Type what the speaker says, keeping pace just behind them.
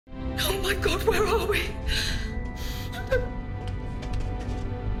Oh my God, where are we?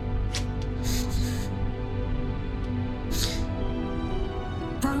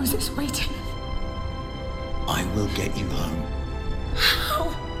 Rose is waiting. I will get you home. How?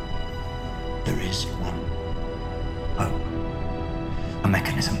 There is one hope. A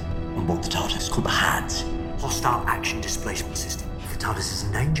mechanism on board the TARDIS called the HADS. Hostile Action Displacement System. If the TARDIS is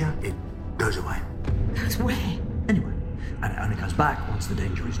in danger, it goes away. Goes where? Anyway, and it only comes back once the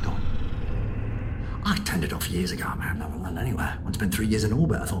danger is gone. I turned it off years ago, man. I haven't run anywhere. Once been 3 years in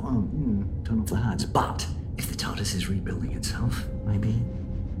orbit, I thought, turn off the HADS. But if the TARDIS is rebuilding itself, maybe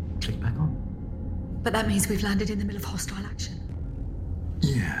click back on. But that means we've landed in the middle of hostile action.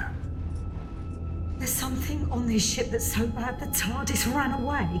 Yeah. There's something on this ship that's so bad the TARDIS ran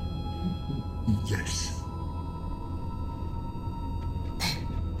away. Yes. Then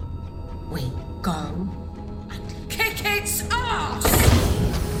we go and kick its ass!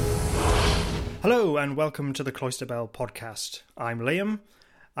 Hello and welcome to the Cloister Bell podcast. I'm Liam.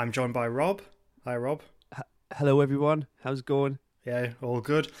 I'm joined by Rob. Hi, Rob. Hello, everyone. How's it going? Yeah, all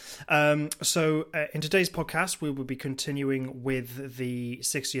good. In today's podcast, we will be continuing with the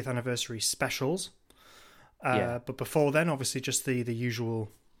 60th anniversary specials. But before then, obviously, just the usual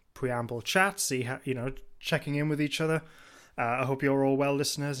preamble chat, see how, checking in with each other. I hope you're all well,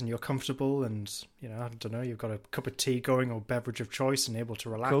 listeners, and you're comfortable and, I don't know, you've got a cup of tea going or beverage of choice and able to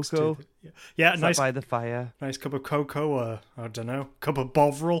relax. Cocoa. Yeah, nice. By the fire. Nice cup of cocoa or, I don't know, cup of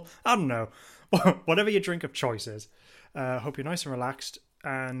Bovril. I don't know. Whatever your drink of choice is. Hope you're nice and relaxed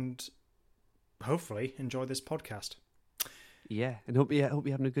and hopefully enjoy this podcast. Yeah, and hope you're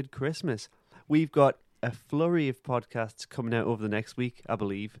having a good Christmas. We've got a flurry of podcasts coming out over the next week, I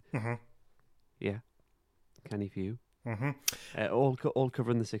believe. Mm-hmm. Yeah, canny few. Mm-hmm. All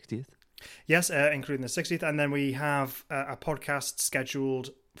covering the 60th. Yes, including the 60th. And then we have a podcast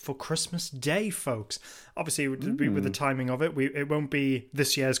scheduled for Christmas Day, folks. Obviously, with the timing of it, it won't be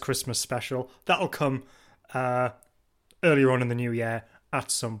this year's Christmas special. That'll come earlier on in the new year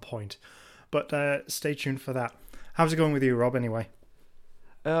at some point. But stay tuned for that. How's it going with you, Rob, anyway?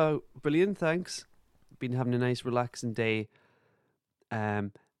 Brilliant, thanks. Been having a nice relaxing day.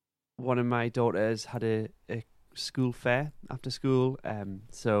 One of my daughters had a school fair after school,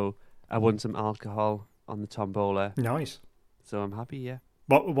 so I won some alcohol on the tombola. Nice. So I'm happy, yeah.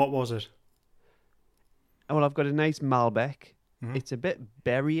 What was it? Well, I've got a nice Malbec. Mm-hmm. It's a bit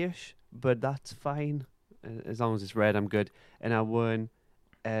berryish, but that's fine. As long as it's red, I'm good. And I won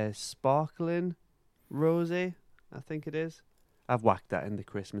a sparkling rosé, I think it is. I've whacked that in the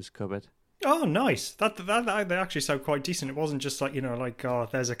Christmas cupboard. Oh, nice. That they actually sound quite decent. It wasn't just like,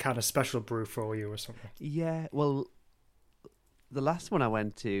 there's a kind of special brew for you or something. Yeah, well, the last one I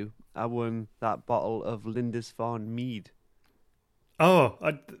went to, I won that bottle of Lindisfarne mead. Oh,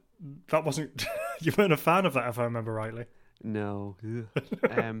 that wasn't... You weren't a fan of that, if I remember rightly. No.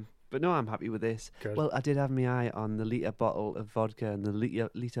 But no, I'm happy with this. Good. Well, I did have my eye on the litre bottle of vodka and the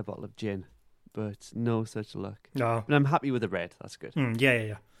litre bottle of gin, but no such luck. No. But I'm happy with the red. That's good.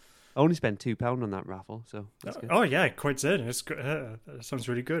 Yeah. I only spent £2 on that raffle, so that's good. Oh, yeah, quite certain. It's good. That sounds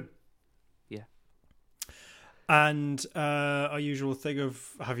really good. Yeah. And our usual thing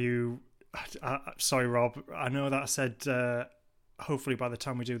of, have you... sorry, Rob. I know that I said hopefully by the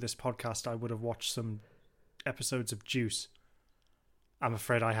time we do this podcast, I would have watched some episodes of Juice. I'm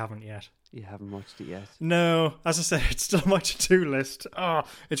afraid I haven't yet. You haven't watched it yet? No. As I said, it's still on my to-do list. Oh,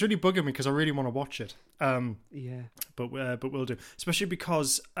 it's really bugging me because I really want to watch it. Yeah. But we'll do. Especially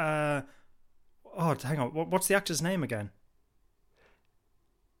because... hang on. What's the actor's name again?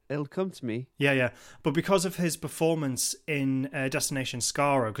 It'll come to me. Yeah. But because of his performance in Destination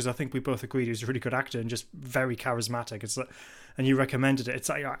Skaro, because I think we both agreed he was a really good actor and just very charismatic. It's like, and you recommended it. It's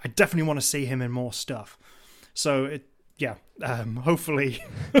like, I definitely want to see him in more stuff. So hopefully.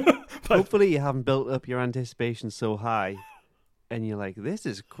 Hopefully you haven't built up your anticipation so high, and you're like, "This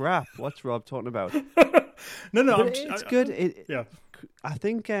is crap." What's Rob talking about? No, it's good. Yeah, I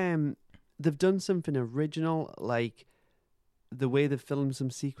think they've done something original, like the way they filmed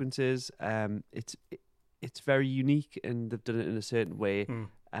some sequences. It's very unique, and they've done it in a certain way.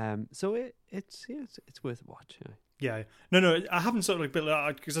 So it's worth a watch. Yeah. No, I haven't sort of like built it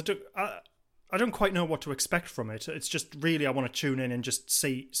out because I don't quite know what to expect from it. It's just really I want to tune in and just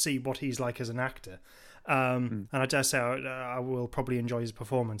see what he's like as an actor. And I dare say I will probably enjoy his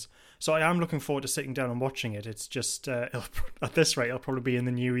performance. So I am looking forward to sitting down and watching it. It's just, at this rate, it'll probably be in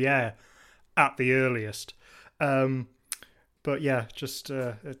the new year at the earliest. But yeah,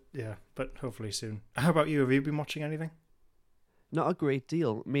 but hopefully soon. How about you? Have you been watching anything? Not a great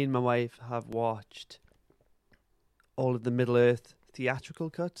deal. Me and my wife have watched all of the Middle-earth theatrical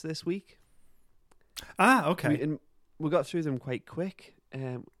cuts this week. Ah, okay. And we got through them quite quick,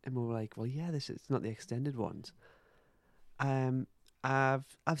 and we were like, well, yeah, it's not the extended ones. I've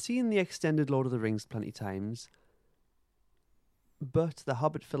seen the extended Lord of the Rings plenty times, but the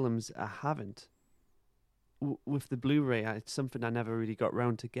Hobbit films I haven't. With the Blu-ray, it's something I never really got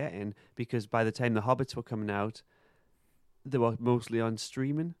round to getting, because by the time the Hobbits were coming out, they were mostly on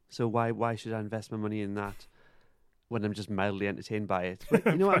streaming. So why should I invest my money in that when I'm just mildly entertained by it? But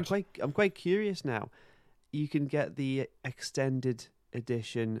you know what? I'm quite curious now. You can get the extended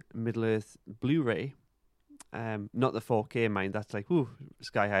edition Middle Earth Blu-ray, not the 4K, mind. That's like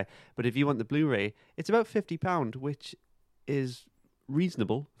sky high. But if you want the Blu-ray, it's about £50, which is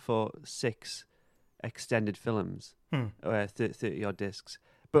reasonable for 6 extended films, 30 odd discs.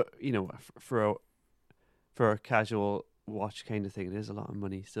 But you know, for a casual watch kind of thing, it is a lot of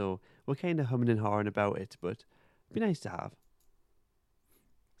money. So we're kind of humming and hawing about it, but it'd be nice to have.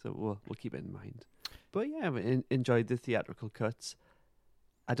 So we'll keep it in mind. But yeah, we enjoyed the theatrical cuts.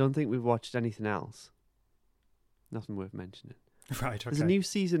 I don't think we've watched anything else. Nothing worth mentioning. Right. Okay. There's a new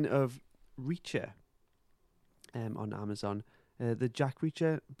season of Reacher on Amazon. The Jack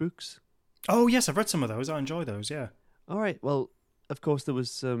Reacher books. Oh yes, I've read some of those. I enjoy those. Yeah. All right. Well, of course there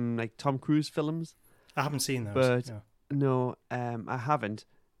was some like Tom Cruise films. I haven't seen those. But yeah. no, I haven't.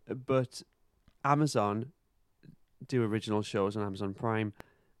 But Amazon do original shows on Amazon Prime,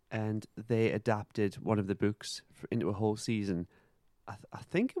 and they adapted one of the books into a whole season. I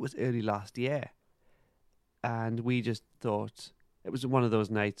think it was early last year, and we just thought it was one of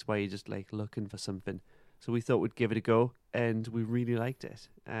those nights where you're just like looking for something. So we thought we'd give it a go, and we really liked it.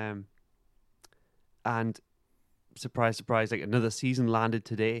 And surprise, surprise, like another season landed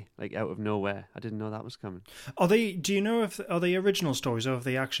today, like out of nowhere. I didn't know that was coming. Are they? Do you know are they original stories, or have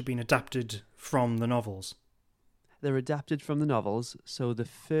they actually been adapted from the novels? They're adapted from the novels. So the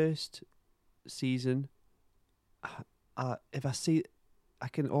first season, if I see, I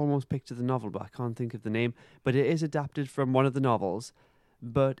can almost picture the novel, but I can't think of the name. But it is adapted from one of the novels,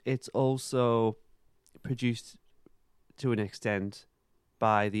 but it's also produced to an extent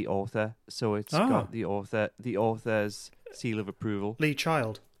by the author. So it's got the author's seal of approval. Lee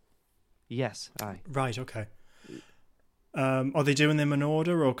Child. Yes, aye. Right. Okay. Are they doing them in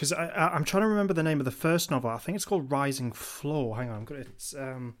order, or because I'm trying to remember the name of the first novel? I think it's called Rising Floor. Hang on, it's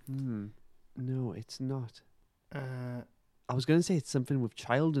No, it's not. I was going to say it's something with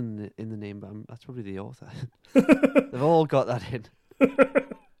child in the name, but that's probably the author. They've all got that in.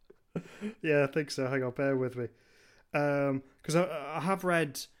 Yeah, I think so. Hang on, bear with me. Because I have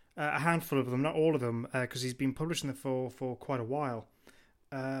read a handful of them, not all of them, because he's been publishing them for quite a while.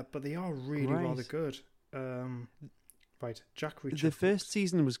 But they are really rather good. Right, Jack Reacher. The first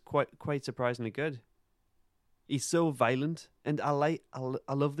season was quite surprisingly good. He's so violent, and I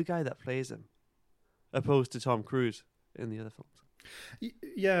love the guy that plays him, opposed to Tom Cruise in the other films.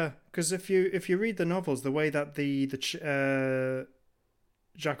 Yeah, because if you read the novels, the way that the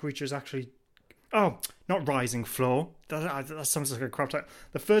Jack Reacher is actually. Oh, not Rising Floor. That sounds like a crap title.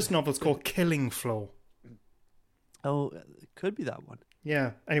 The first novel's called Killing Floor. Oh, it could be that one.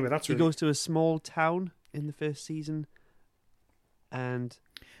 Yeah. Anyway, that's he goes to a small town in the first season, and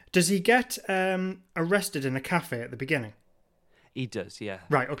does he get arrested in a cafe at the beginning? He does, yeah.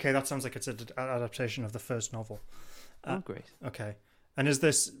 Right. Okay, that sounds like it's an adaptation of the first novel. Oh, great. Okay. And is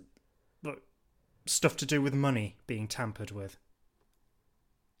this stuff to do with money being tampered with?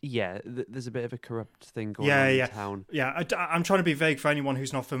 Yeah, there's a bit of a corrupt thing going on in town. Yeah, I'm trying to be vague for anyone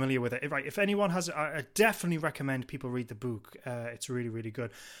who's not familiar with it. Right, if anyone has, I definitely recommend people read the book. It's really, really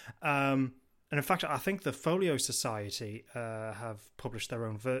good. And in fact, I think the Folio Society have published their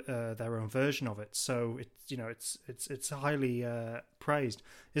own version of it. So it's highly praised.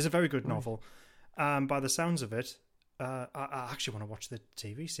 It's a very good novel. By the sounds of it, I actually want to watch the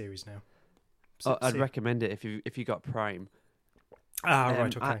TV series now. So, I'd recommend it if you got Prime.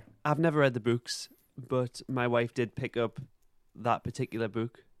 Right, okay. I've never read the books, but my wife did pick up that particular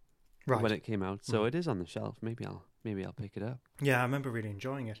book when it came out, so it is on the shelf. Maybe I'll pick it up. Yeah, I remember really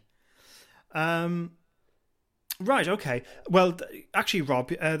enjoying it. Right, okay. Well, actually, Rob,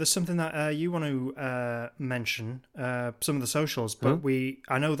 there's something that you want to mention, some of the socials, but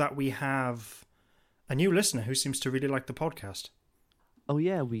I know that we have a new listener who seems to really like the podcast. Oh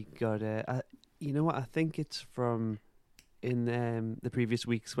yeah, we got you know what? I think it's from in the previous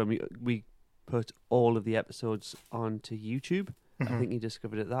weeks when we put all of the episodes onto YouTube. I think he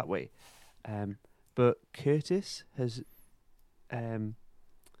discovered it that way. But Curtis has kind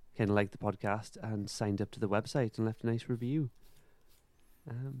of liked the podcast and signed up to the website and left a nice review.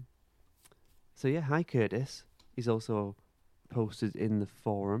 So yeah, hi Curtis. He's also posted in the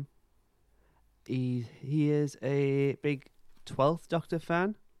forum. He is a big 12th Doctor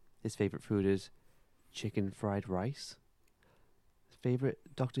fan. His favourite food is chicken fried rice. His favourite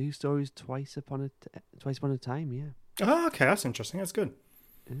Doctor Who story is Twice Upon a Time, yeah. Oh, okay, that's interesting. That's good.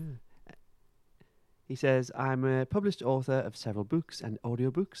 Yeah. He says, I'm a published author of several books and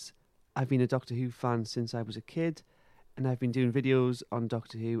audiobooks. I've been a Doctor Who fan since I was a kid, and I've been doing videos on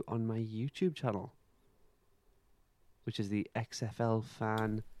Doctor Who on my YouTube channel, which is the XFL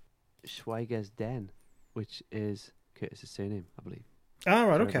fan Schweiger's Den, which is Curtis's surname, I believe. Oh,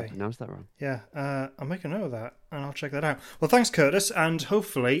 right, Sorry okay. if I pronounced that wrong. Yeah, I'll make a note of that, and I'll check that out. Well, thanks, Curtis, and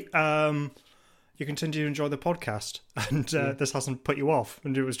hopefully you continue to enjoy the podcast, and this hasn't put you off,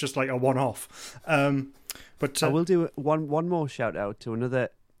 and it was just like a one-off. But I will do one more shout-out to another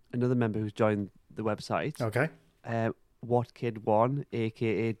member who's joined the website. Okay. What Kid One,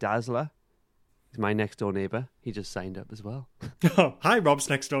 a.k.a. Dazzler. He's my next-door neighbour. He just signed up as well. Oh, hi, Rob's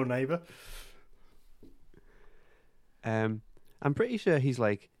next-door neighbour. I'm pretty sure he's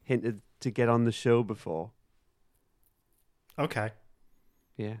hinted to get on the show before. Okay.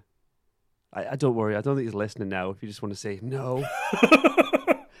 Yeah. I don't worry. I don't think he's listening now. If you just want to say no.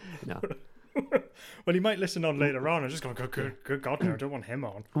 No. Well, he might listen on later on. I'm just going, good God, no, I don't want him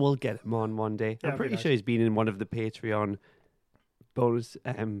on. We'll get him on one day. Yeah, I'm pretty nice. sure he's been in one of the Patreon bonus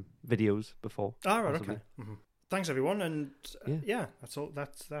videos before. All right, possibly. okay. Mm-hmm. Thanks, everyone, and yeah, that's all.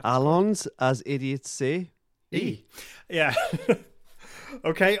 That's Allons, as idiots say. E. Yeah.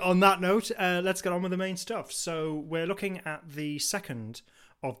 Okay, on that note, let's get on with the main stuff. So we're looking at the second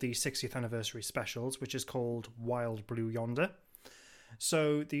of the 60th anniversary specials, which is called Wild Blue Yonder.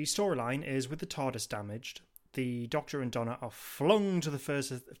 So the storyline is, with the TARDIS damaged, the Doctor and Donna are flung to the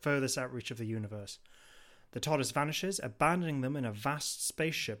furthest outreach of the universe. The TARDIS vanishes, abandoning them in a vast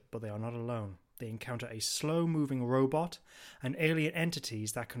spaceship, but they are not alone. They encounter a slow-moving robot and alien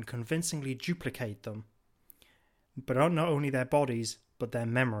entities that can convincingly duplicate them. But not only their bodies, but their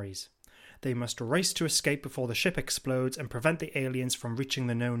memories. They must race to escape before the ship explodes and prevent the aliens from reaching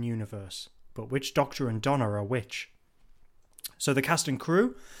the known universe. But which Doctor and Donna are which? So the cast and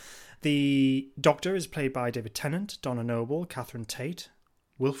crew. The Doctor is played by David Tennant, Donna Noble, Catherine Tate,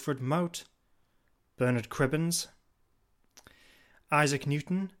 Wilfred Moat, Bernard Cribbins, Isaac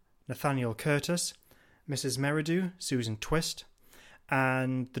Newton, Nathaniel Curtis, Mrs. Meridew, Susan Twist,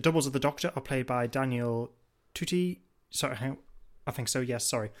 and the doubles of the Doctor are played by Daniel Tucci. Sorry, I think so. Yes,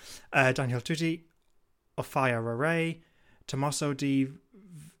 sorry. Daniel Tucci, Ofaya Raray, Tommaso di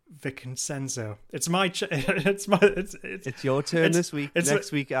Vincenzo. It's your turn this week.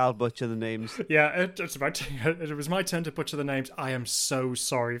 Next week, I'll butcher the names. Yeah, it was my turn to butcher the names. I am so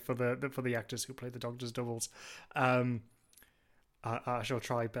sorry for the actors who played the Doctor's doubles. I shall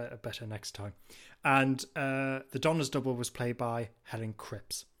try better next time. And the Donna's double was played by Helen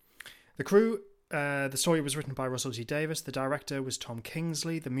Cripps. The crew. The story was written by Russell T Davis. The director was Tom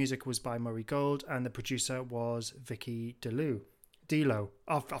Kingsley. The music was by Murray Gold, and the producer was Vicky Delo.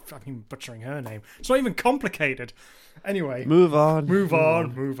 I've been butchering her name. It's not even complicated. Anyway, move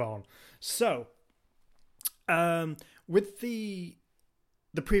on. So, with the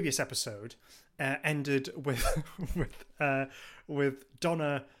previous episode ended with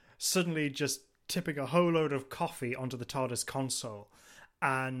Donna suddenly just tipping a whole load of coffee onto the TARDIS console,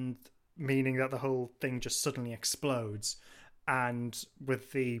 and meaning that the whole thing just suddenly explodes, and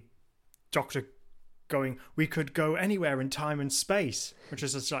with the Doctor going, we could go anywhere in time and space, which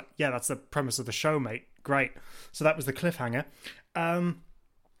is just like, yeah, that's the premise of the show, mate. Great. So that was the cliffhanger.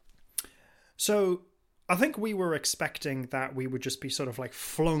 So I think we were expecting that we would just be sort of like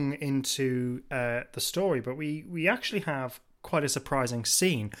flung into the story, but we actually have quite a surprising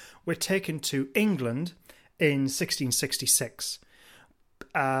scene. We're taken to England in 1666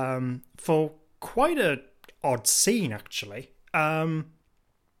 for quite a odd scene, actually. I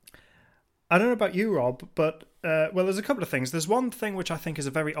don't know about you, Rob, but well, there's a couple of things. There's one thing which I think is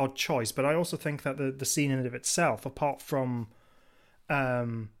a very odd choice, but I also think that the scene in and of itself, apart from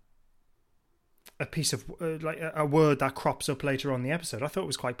a piece of like a word that crops up later on in the episode, I thought it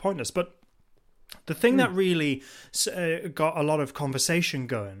was quite pointless. But the thing that really got a lot of conversation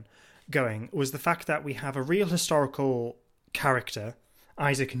going was the fact that we have a real historical character,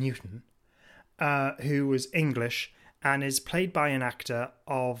 Isaac Newton, who was English and is played by an actor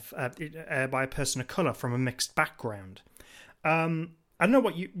by a person of colour from a mixed background. I don't know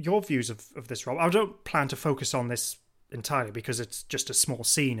what your views of this, Rob. I don't plan to focus on this entirely because it's just a small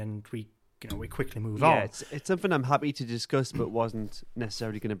scene and we quickly move on. Yeah, it's something I'm happy to discuss, but wasn't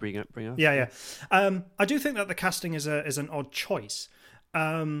necessarily going to bring up. Yeah. I do think that the casting is an odd choice.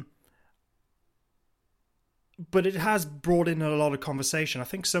 but it has brought in a lot of conversation. I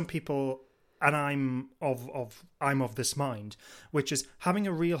think some people, and I'm of this mind, which is having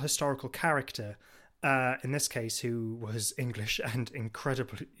a real historical character, in this case, who was English and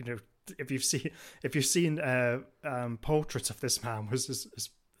incredibly, if you've seen portraits of this man, was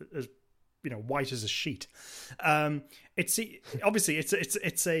as white as a sheet. It's obviously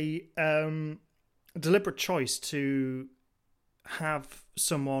it's a deliberate choice to have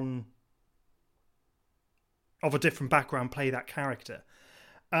someone of a different background play that character.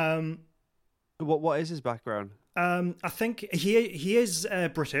 What is his background? I think he is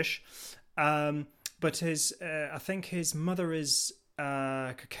British, but I think his mother is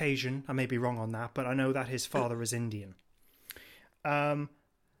Caucasian. I may be wrong on that, but I know that his father is Indian. I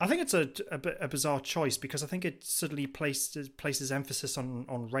think it's a bizarre choice because I think it suddenly places emphasis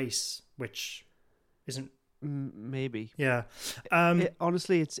on race, which isn't. Maybe. Yeah.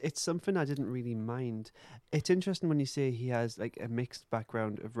 Honestly, it's something I didn't really mind. It's interesting when you say he has like a mixed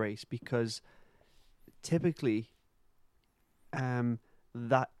background of race, because typically,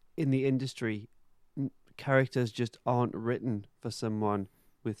 that in the industry, characters just aren't written for someone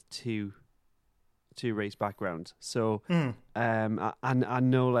with two race backgrounds. So, I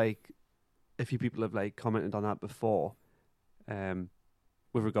know like a few people have like commented on that before, with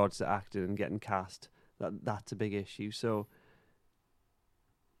regards to acting and getting cast. That's a big issue. So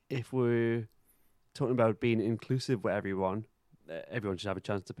if we're talking about being inclusive with everyone, everyone should have a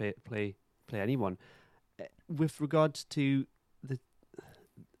chance to play anyone. With regards to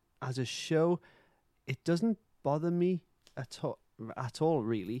as a show, it doesn't bother me at all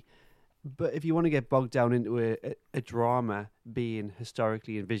really. But if you want to get bogged down into a drama being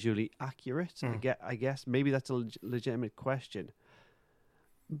historically and visually accurate, I guess maybe that's a legitimate question.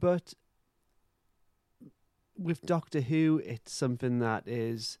 But with Doctor Who, it's something that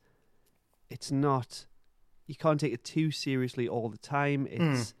it's not, you can't take it too seriously all the time.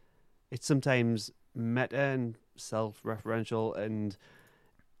 It's sometimes meta and self-referential, and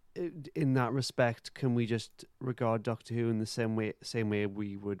in that respect, can we just regard Doctor Who in the same way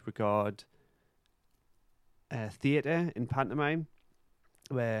we would regard theatre in pantomime,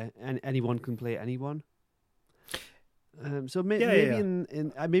 where anyone can play anyone? So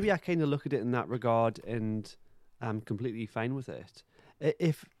maybe I kind of look at it in that regard, and I'm completely fine with it.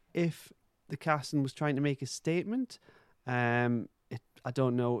 If the casting was trying to make a statement, I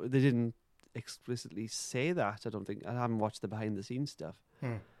don't know. They didn't explicitly say that. I don't think. I haven't watched the behind the scenes stuff.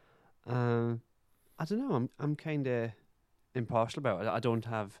 I don't know. I'm kind of impartial about it. I don't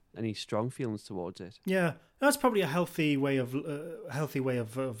have any strong feelings towards it. Yeah, that's probably a healthy way of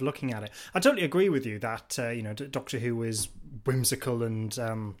looking at it. I totally agree with you that Doctor Who is whimsical and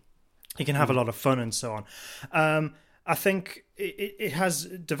you can have a lot of fun and so on. I think it has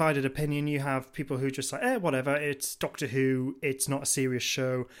divided opinion. You have people who just like, whatever, it's Doctor Who, it's not a serious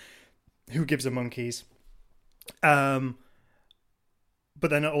show, who gives a monkeys? But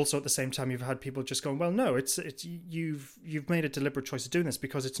then also at the same time, you've had people just going, well, no, it's you've made a deliberate choice of doing this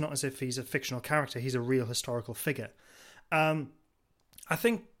because it's not as if he's a fictional character; he's a real historical figure. I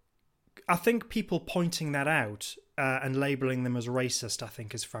think people pointing that out and labeling them as racist, I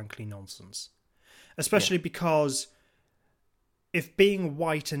think, is frankly nonsense. Especially because if being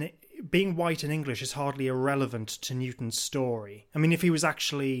white in English is hardly irrelevant to Newton's story. I mean, if he was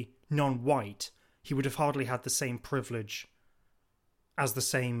actually non-white, he would have hardly had the same privilege as the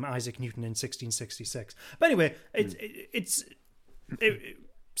same Isaac Newton in 1666. But anyway, it's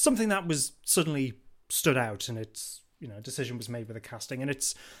something that was suddenly stood out, and it's a decision was made with the casting, and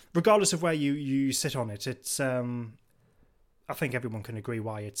it's regardless of where you sit on it. It's I think everyone can agree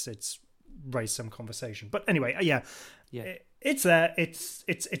why it's raised some conversation. But anyway, it's there.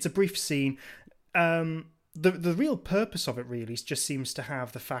 It's a brief scene. The real purpose of it really just seems to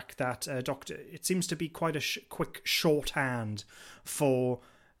have the fact that it seems to be quite a quick shorthand for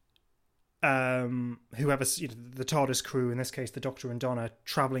whoever the TARDIS crew, in this case the Doctor and Donna,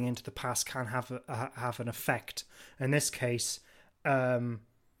 travelling into the past can have an effect. In this case,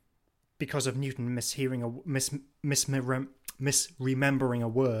 because of Newton misremembering a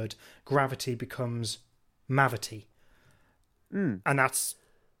word, gravity becomes mavity,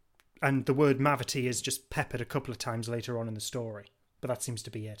 and the word mavity is just peppered a couple of times later on in the story, but that seems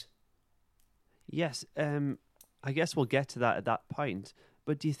to be it. Yes, I guess we'll get to that at that point.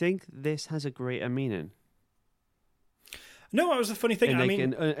 But do you think this has a greater meaning? No, that was the funny thing.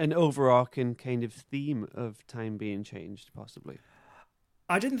 An overarching kind of theme of time being changed, possibly.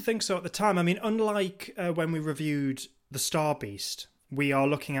 I didn't think so at the time. I mean, unlike when we reviewed The Star Beast, we are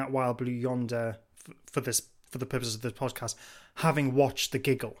looking at Wild Blue Yonder for the purposes of the podcast, having watched The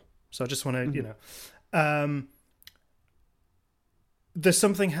Giggle. So I just want to, There's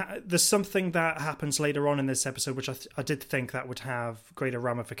something that happens later on in this episode which I did think that would have greater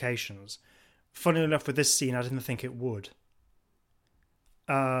ramifications. Funnily enough, with this scene, I didn't think it would.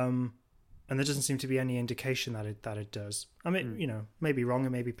 And there doesn't seem to be any indication that it does. I mean, maybe wrong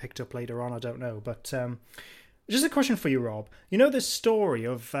and maybe picked up later on. I don't know. But just a question for you, Rob. You know this story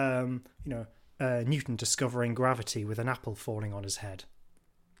of Newton discovering gravity with an apple falling on his head?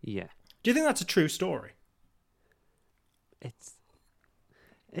 Yeah. Do you think that's a true story?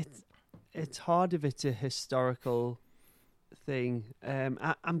 It's hard if it's a historical thing.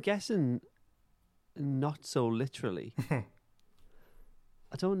 I'm guessing not so literally. I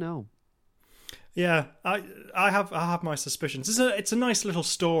don't know. Yeah, I have my suspicions. It's a nice little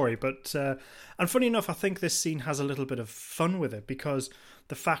story, but and funny enough, I think this scene has a little bit of fun with it because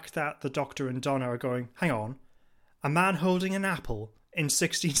the fact that the Doctor and Donna are going, hang on, a man holding an apple in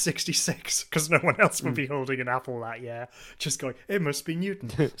 1666, because no one else would be holding an apple that year, just going, it must be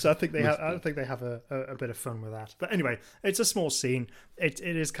Newton. So I think they have a bit of fun with that. But anyway, it's a small scene. It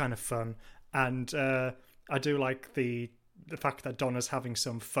is kind of fun, and I do like the fact that Donna's having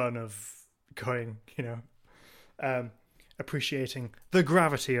some fun of going, appreciating the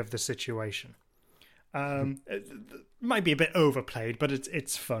gravity of the situation. It might be a bit overplayed, but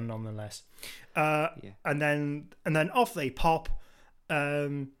it's fun nonetheless. And then off they pop.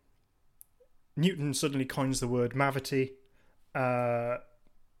 Newton suddenly coins the word mavity. Again,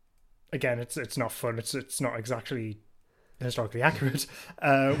 it's not fun. It's not exactly historically accurate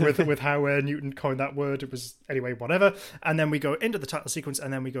with how Newton coined that word. It was anyway, whatever. And then we go into the title sequence,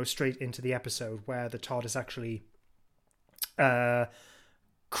 and then we go straight into the episode where the TARDIS actually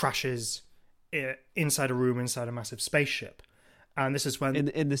crashes inside a room inside a massive spaceship. And this is when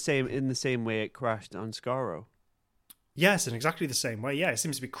in the same way it crashed on Skaro. Yes, in exactly the same way. Yeah, it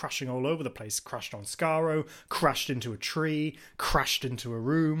seems to be crashing all over the place. Crashed on Skaro, crashed into a tree, crashed into a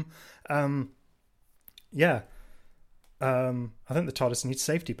room. I think the TARDIS needs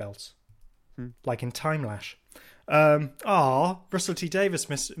safety belts, like in Time Lash. Russell T Davies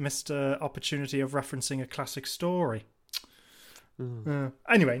missed an opportunity of referencing a classic story.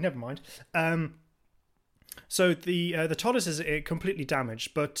 Anyway, never mind. So the TARDIS is completely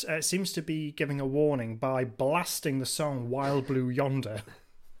damaged, but it seems to be giving a warning by blasting the song "Wild Blue Yonder"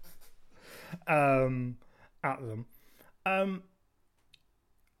 at them.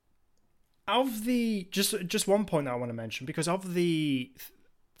 Of the just one point that I want to mention, because there's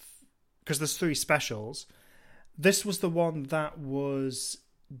 3 specials, this was the one that was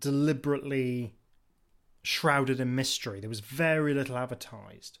deliberately shrouded in mystery. There was very little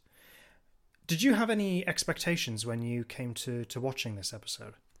advertised. Did you have any expectations when you came to watching this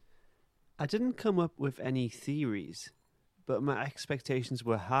episode? I didn't come up with any theories, but my expectations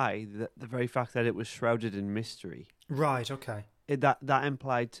were high. The very fact that it was shrouded in mystery. Right, okay. That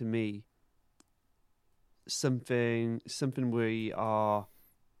implied to me something we are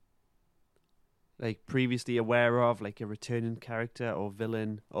like previously aware of, like a returning character or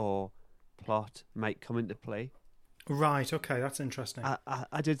villain or plot might come into play. Right, okay, that's interesting.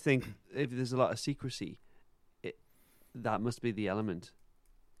 I did think if there's a lot of secrecy, that must be the element.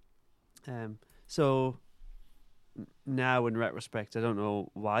 So now in retrospect, I don't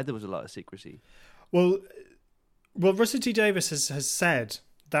know why there was a lot of secrecy. Well, Russell T Davies has said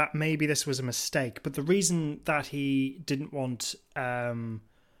that maybe this was a mistake, but the reason that he didn't want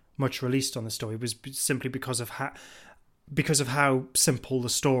much released on the story was simply because of how simple the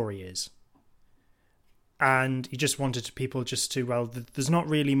story is. And he just wanted people just to, there's not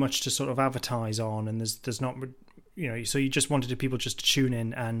really much to sort of advertise on, and there's not, so you just wanted people just to tune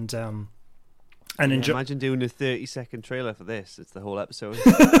in and enjoy. Imagine doing a 30-second trailer for this. It's the whole episode.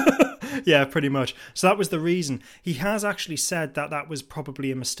 Yeah, pretty much. So that was the reason. He has actually said that was probably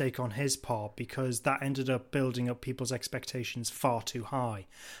a mistake on his part, because that ended up building up people's expectations far too high.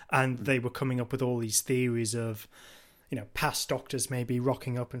 And they were coming up with all these theories of, past Doctors maybe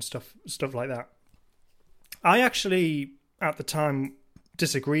rocking up and stuff like that. I actually, at the time,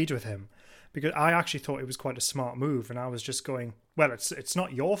 disagreed with him, because I actually thought it was quite a smart move, and I was just going, well, it's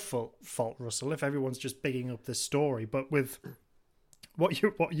not your fault, Russell, if everyone's just bigging up this story. But with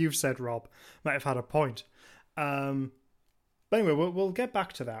what you've said, Rob, might have had a point. But anyway, we'll get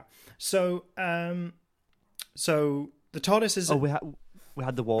back to that. So the TARDIS is. Oh, we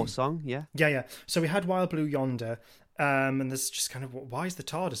had the war song, yeah. Yeah. So we had Wild Blue Yonder, and there's just kind of, why is the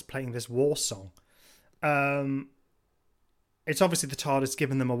TARDIS playing this war song? It's obviously the TARDIS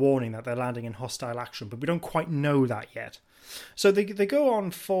giving them a warning that they're landing in hostile action, but we don't quite know that yet. So they go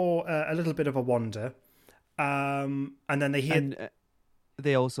on for a little bit of a wander, and then they hear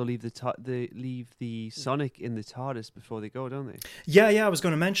they also leave the Sonic in the TARDIS before they go, don't they? Yeah, I was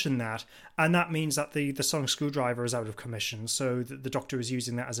going to mention that, and that means that the sonic screwdriver is out of commission. So the Doctor is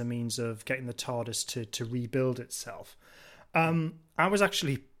using that as a means of getting the TARDIS to rebuild itself. I was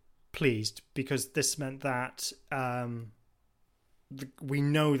actually pleased because this meant that we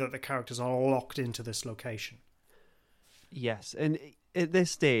know that the characters are locked into this location. Yes, and at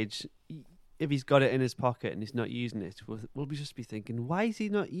this stage, if he's got it in his pocket and he's not using it, we'll just be thinking, why is he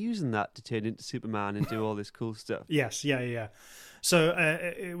not using that to turn into Superman and do all this cool stuff? Yes, yeah. So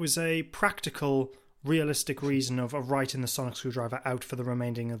it was a practical, realistic reason of writing the sonic screwdriver out for the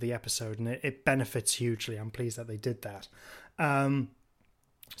remaining of the episode, and it benefits hugely. I'm pleased that they did that. So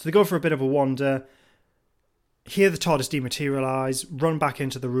they go for a bit of a wander, hear the TARDIS dematerialise, run back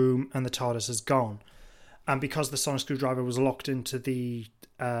into the room, and the TARDIS is gone. And because the sonic screwdriver was locked into the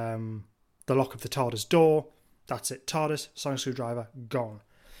lock of the TARDIS door, that's it. TARDIS, sonic screwdriver, gone.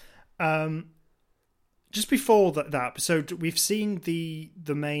 Just before that episode, we've seen the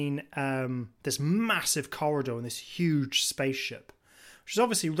main this massive corridor and this huge spaceship, which is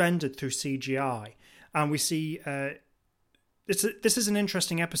obviously rendered through CGI, and we see this is an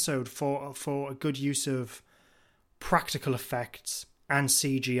interesting episode for a good use of practical effects and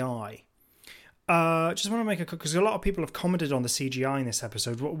CGI. Just want to make because a lot of people have commented on the CGI in this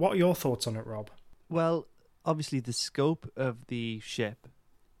episode. What are your thoughts on it, Rob? Well, obviously the scope of the ship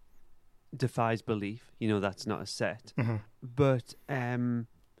defies belief. You know, that's not a set. Mm-hmm. But now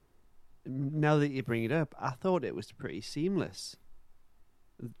that you bring it up, I thought it was pretty seamless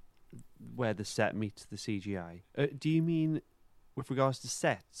where the set meets the CGI. Do you mean with regards to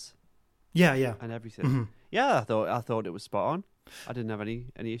sets? Yeah. And everything? Mm-hmm. Yeah, I thought it was spot on. I didn't have any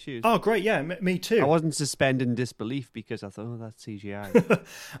issues. Oh, great! Yeah, me too. I wasn't suspending disbelief because I thought, oh, that's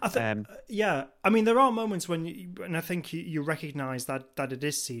CGI. Yeah, I mean, there are moments when I think you recognise that it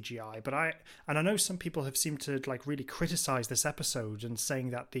is CGI, but I know some people have seemed to like really criticise this episode and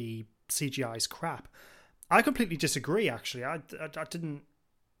saying that the CGI is crap. I completely disagree. Actually, I didn't.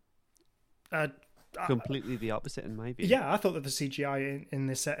 Completely the opposite in my view. Yeah, I thought that the CGI in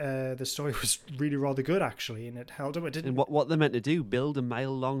this the story was really rather good actually, and it held up. It didn't. And what they're meant to do? Build a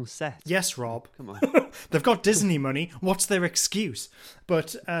mile-long set? Yes, Rob. Come on. They've got Disney money. What's their excuse?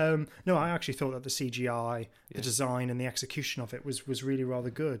 But no, I actually thought that the CGI, the design, and the execution of it was really rather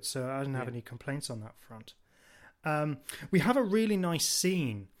good. So I didn't have any complaints on that front. We have a really nice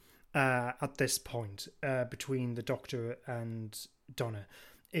scene at this point between the Doctor and Donna.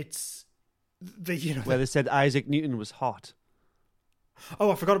 It's where they said Isaac Newton was hot. Oh,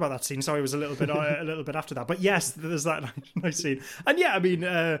 I forgot about that scene. Sorry, it was a little bit after that. But yes, there's that nice scene. And yeah, I mean,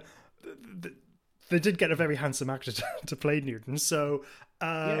 they did get a very handsome actor to play Newton, so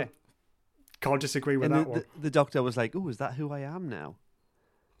can't disagree with that one. The Doctor was like, "Oh, is that who I am now?"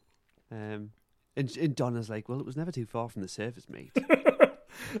 And Donna's like, "Well, it was never too far from the surface, mate."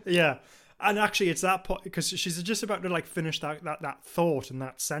 Yeah. And actually, it's that point because she's just about to like finish that thought and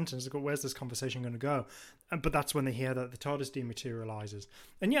that sentence. Like, where's this conversation going to go? But that's when they hear that the TARDIS dematerializes,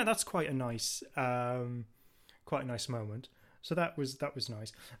 and yeah, that's quite a nice moment. So that was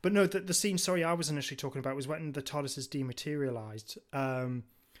nice. But no, the scene. Sorry, I was initially talking about was when the TARDIS is dematerialized. I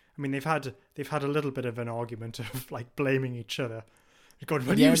mean, they've had a little bit of an argument of like blaming each other. God,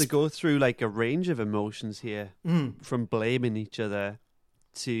 they go through like a range of emotions here, from blaming each other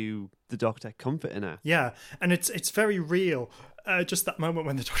to the Doctor comforting her. Yeah, and it's very real. Just that moment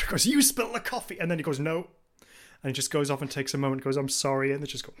when the Doctor goes, "You spilled the coffee," and then he goes, "No," and he just goes off and takes a moment, goes, "I'm sorry," and they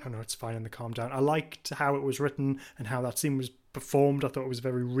just go, "No, it's fine," and they calm down. I liked how it was written and how that scene was performed. I thought it was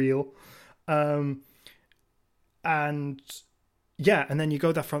very real. And yeah, and then you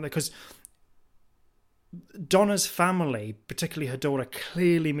go that front there because Donna's family, particularly her daughter,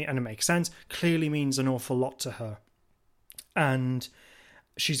 and it makes sense, clearly means an awful lot to her, and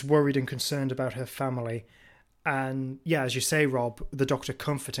she's worried and concerned about her family. And yeah, as you say, Rob, the Doctor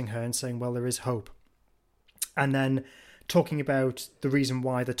comforting her and saying, well, there is hope. And then talking about the reason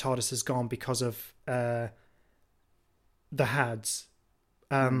why the TARDIS has gone because of the HADS,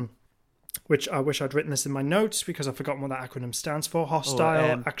 which I wish I'd written this in my notes because I've forgotten what that acronym stands for.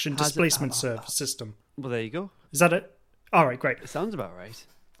 Hostile Action Displacement System. Well, there you go. Is that it? All right, great. It sounds about right.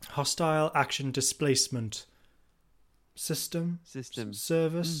 Hostile Action Displacement System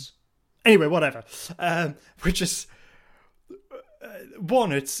service. Anyway, whatever. Which is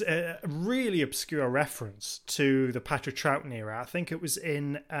one. It's a really obscure reference to the Patrick Troughton era. I think it was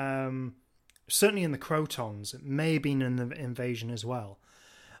in certainly in the Crotons. It may have been in the Invasion as well.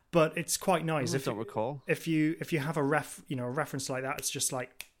 But it's quite nice. I don't recall. If you have a reference like that, it's just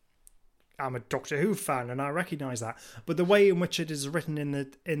like I'm a Doctor Who fan, and I recognise that. But the way in which it is written in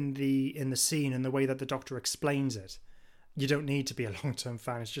the scene, and the way that the Doctor explains it, you don't need to be a long-term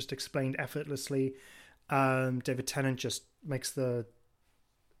fan. It's just explained effortlessly. David Tennant just makes the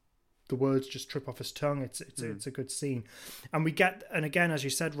words just trip off his tongue. It's a good scene, and we get, and again, as you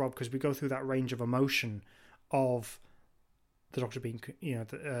said, Rob, because we go through that range of emotion of the Doctor being,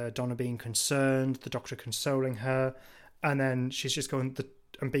 Donna being concerned, the Doctor consoling her, and then she's just going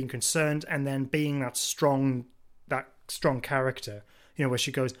and being concerned, and then being that strong character, where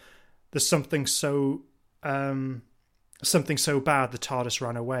she goes, "There's something so bad the TARDIS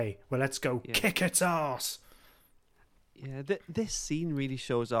ran away. Well, let's go kick its ass." Yeah, this scene really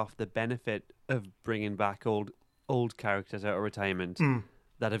shows off the benefit of bringing back old characters out of retirement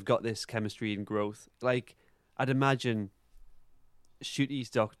that have got this chemistry and growth. Like, I'd imagine Shooty's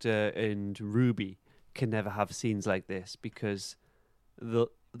Doctor and Ruby can never have scenes like this because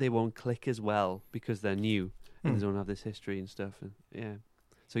they won't click as well because they're new and they don't have this history and stuff. And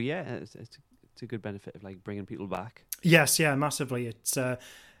so it's a good benefit of like bringing people back. Yes, massively. It's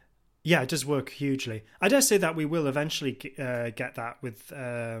it does work hugely. I dare say that we will eventually get that with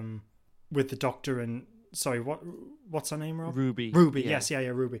the Doctor and what's her name, Rob? Ruby. Yes,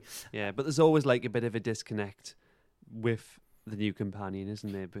 Ruby. Yeah, but there's always like a bit of a disconnect with the new companion,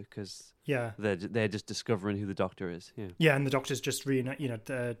 isn't there? Because they're just discovering who the Doctor is. Yeah, and the Doctor's just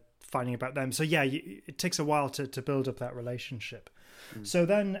finding about them. So it takes a while to build up that relationship. So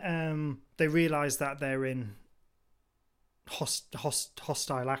then they realise that they're in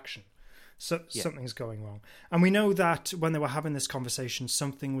hostile action. So something's going wrong, and we know that when they were having this conversation,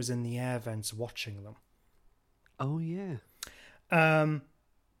 something was in the air vents watching them. Oh yeah.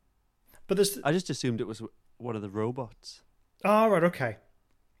 But I just assumed it was one of the robots. Oh, right, okay.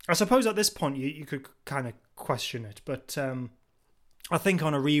 I suppose at this point you could kind of question it, but I think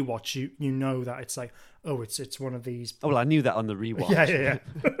on a rewatch you know that it's like, oh, it's one of these. Oh, well, I knew that on the rewatch. Yeah.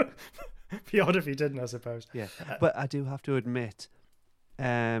 Be odd if you didn't, I suppose. Yeah, but I do have to admit,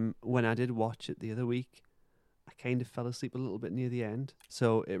 when I did watch it the other week, I kind of fell asleep a little bit near the end,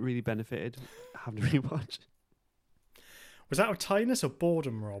 so it really benefited having to rewatch. Was that a tiredness or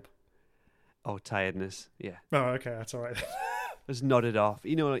boredom, Rob? Oh, tiredness. Yeah. Oh, okay, that's all right. Just nodded off.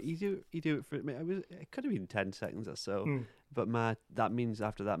 You do it for it could have been 10 seconds or so, but that means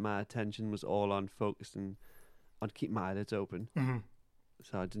after that my attention was all on focusing on keeping my eyelids open. Mm-hmm.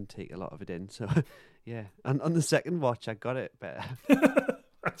 So I didn't take a lot of it in. So, yeah. And on the second watch, I got it better.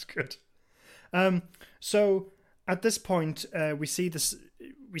 That's good. So at this point, we see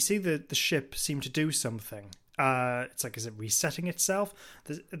the ship seem to do something. It's like, is it resetting itself?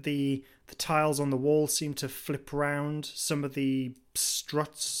 The tiles on the wall seem to flip round. Some of the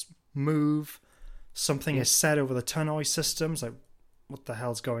struts move. Something is said over the tannoy systems. Like, what the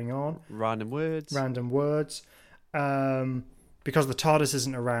hell's going on? Random words. Because the TARDIS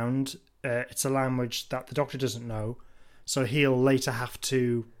isn't around, it's a language that the Doctor doesn't know, so he'll later have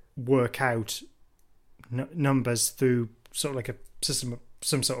to work out numbers through sort of like a system,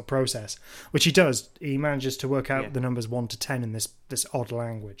 some sort of process, which he does. He manages to work out the numbers 1 to 10 in this odd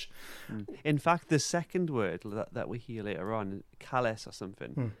language. In fact, the second word that we hear later on, Kales or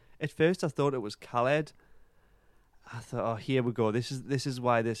something, at first I thought it was Khaled. I thought, oh, here we go. This is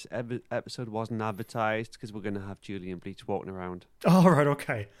why this episode wasn't advertised, because we're going to have Julian Bleach walking around. Oh, right,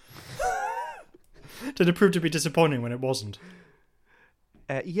 okay. Did it prove to be disappointing when it wasn't?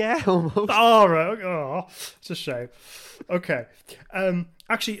 Yeah, almost. Oh, right. Oh, it's a shame. Okay.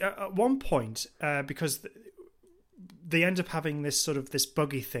 Actually, at one point, because they end up having this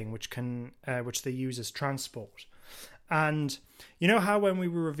buggy thing, which they use as transport. And you know how when we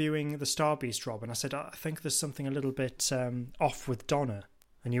were reviewing the Star Beast, Rob, and I said, I think there's something a little bit off with Donna,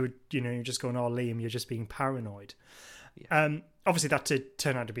 and you're just going, oh, Liam, you're just being paranoid. Yeah. Obviously, that did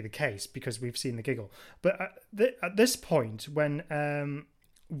turn out to be the case because we've seen the giggle. But at this point, when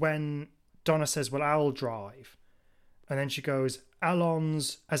Donna says, well, I'll drive, and then she goes,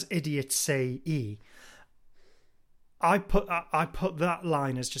 Alons, as idiots say, E. I put that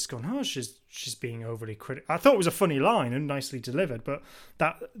line as just going, oh, she's being overly critical. I thought it was a funny line and nicely delivered, but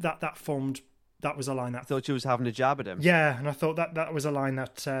that was a line that... I thought she was having a jab at him. Yeah, and I thought that was a line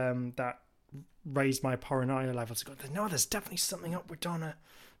that raised my paranoia levels. No, there's definitely something up with Donna.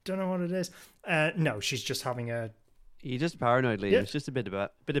 Don't know what it is. No, she's just having a... You're just paranoid, Liam. Yeah. It's just a bit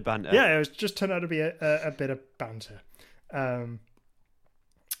of banter. Yeah, it was just turned out to be a bit of banter.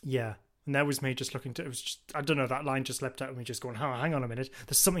 Yeah. And that was me just looking to... It was just... I don't know, that line just leapt out at me just going, oh, hang on a minute.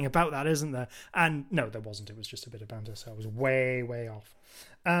 There's something about that, isn't there? And no, there wasn't. It was just a bit of banter, so I was way, way off.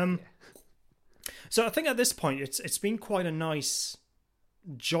 So I think at this point, it's been quite a nice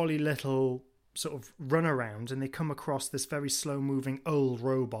jolly little sort of runaround, and they come across this very slow-moving old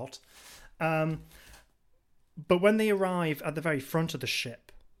robot. But when they arrive at the very front of the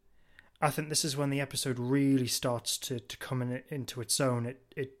ship, I think this is when the episode really starts to come into its own.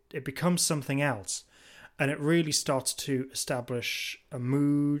 It becomes something else, and it really starts to establish a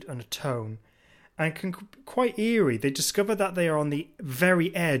mood and a tone, and quite eerie. They discover that they are on the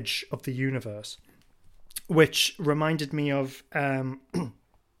very edge of the universe, which reminded me of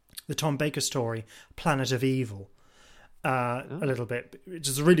the Tom Baker story, Planet of Evil, a little bit. Which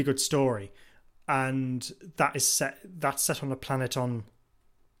is a really good story, and that's set on a planet on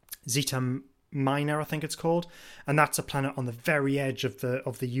Zeta Minor, I think it's called, and that's a planet on the very edge of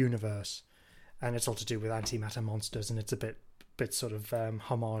the universe, and it's all to do with antimatter monsters, and it's a bit sort of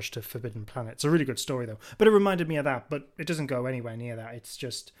homage to Forbidden Planet. It's a really good story though, but it reminded me of that. But it doesn't go anywhere near that. It's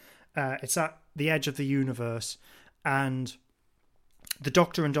just it's at the edge of the universe, and the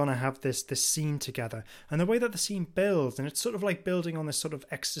Doctor and Donna have this scene together, and the way that the scene builds, and it's sort of like building on this sort of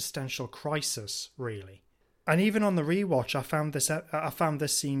existential crisis, really. And even on the rewatch, I found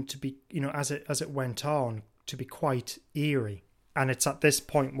this scene to be, as it went on, to be quite eerie. And it's at this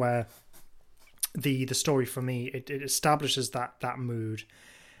point where the story for me, it establishes that mood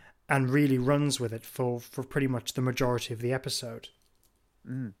and really runs with it for pretty much the majority of the episode.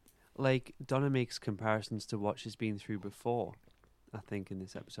 Like, Donna makes comparisons to what she's been through before, I think, in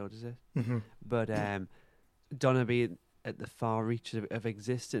this episode, is it? Mm-hmm. But Donna being at the far reach of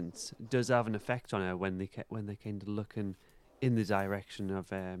existence does have an effect on her when they kind of look in the direction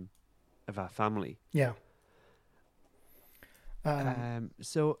of our family. Yeah.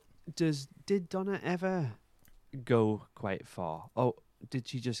 So did Donna ever go quite far? Oh, did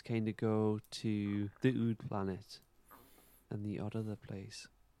she just kind of go to the Ood planet and the odd other place?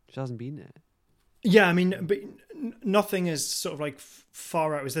 She hasn't been there. Yeah, I mean, but nothing is sort of like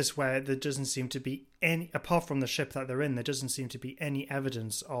far out as this, where there doesn't seem to be any, apart from the ship that they're in, there doesn't seem to be any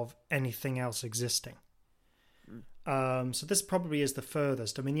evidence of anything else existing. So this probably is the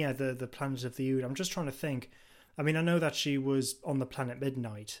furthest. I mean, yeah, the planet of the Ood. I'm just trying to think. I mean, I know that she was on the planet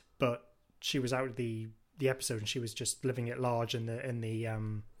Midnight, but she was out of the episode, and she was just living at large in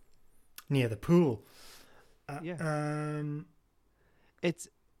the near the pool. It's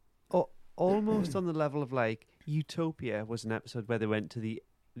almost on the level of like Utopia was an episode where they went to the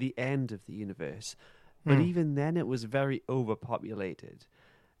end of the universe, but even then it was very overpopulated.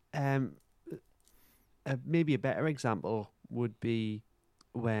 Maybe a better example would be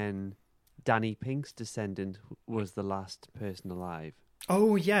when Danny Pink's descendant was the last person alive.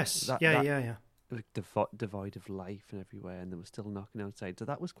 Oh yes, yeah. Like devoid of life and everywhere, and they were still knocking outside. So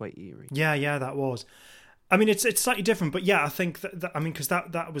that was quite eerie. Yeah, that was. I mean, it's slightly different, but yeah, I think that I mean, because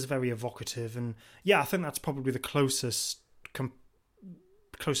that was very evocative, and yeah, I think that's probably the closest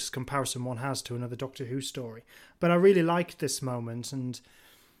comparison one has to another Doctor Who story. But I really liked this moment and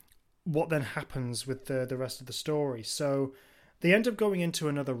what then happens with the rest of the story. So they end up going into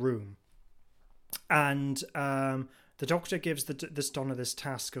another room, and the Doctor gives this Donna this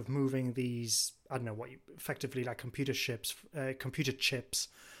task of moving these, I don't know, effectively like computer chips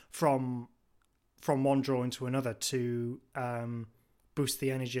from one drawer into another to boost the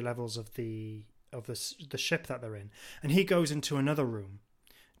energy levels of the ship that they're in. And he goes into another room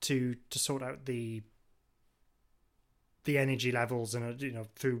to sort out the energy levels, and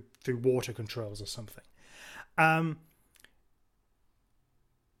through water controls or something. And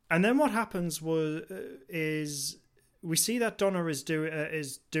then what happens is we see that Donna is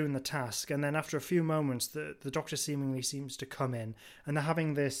doing the task, and then after a few moments, the Doctor seemingly seems to come in, and they're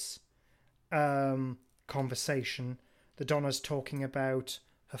having this conversation. The Donna's talking about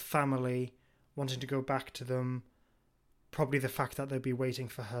her family, wanting to go back to them, probably the fact that they'll be waiting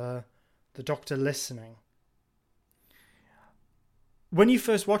for her, the Doctor listening. When you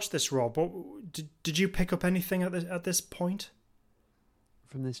first watched this, Rob, did you pick up anything at this point?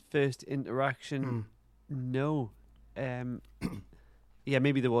 From this first interaction, no. Yeah,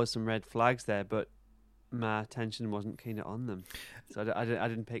 maybe there was some red flags there, but my attention wasn't kind of on them, so I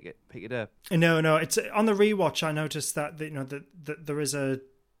didn't pick it up. No, it's on the rewatch. I noticed that that there is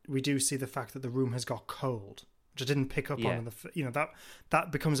we do see the fact that the room has got cold, which I didn't pick up on.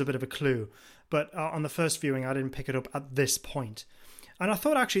 That becomes a bit of a clue, but on the first viewing, I didn't pick it up at this point, and I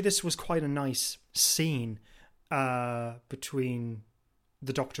thought actually this was quite a nice scene between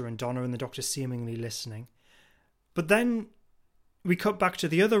the Doctor and Donna, and the Doctor seemingly listening, but then we cut back to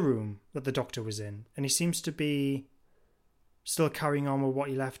the other room that the Doctor was in, and he seems to be still carrying on with what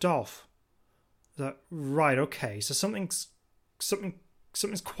he left off. Right, okay, so something's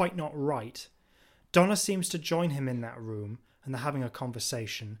quite not right. Donna seems to join him in that room, and they're having a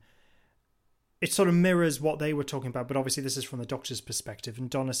conversation. It sort of mirrors what they were talking about, but obviously this is from the Doctor's perspective, and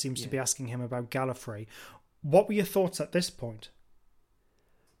Donna seems to be asking him about Gallifrey. What were your thoughts at this point?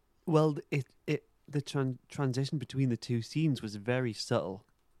 Well, the transition between the two scenes was very subtle.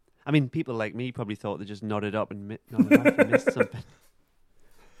 I mean, people like me probably thought they just nodded up and missed something.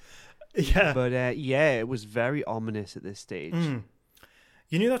 Yeah. But it was very ominous at this stage.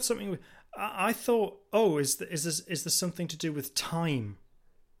 You knew that's something... I thought, is there something to do with time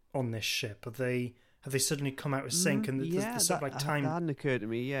on this ship? Have they suddenly come out of sync? And there's sort of like time... That hadn't occurred to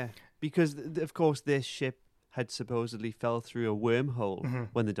me, yeah. Because, of course, this ship had supposedly fell through a wormhole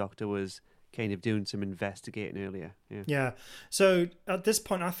when the Doctor was kind of doing some investigating earlier. Yeah. So at this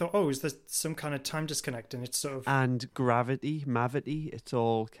point, I thought, is there some kind of time disconnect? And it's sort of... And mavity, it's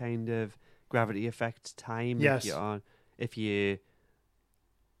all kind of... Gravity affects time. Yes.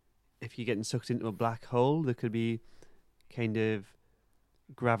 If you're getting sucked into a black hole, there could be kind of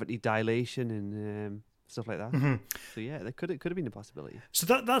gravity dilation and stuff like that. So yeah, it could have been a possibility. So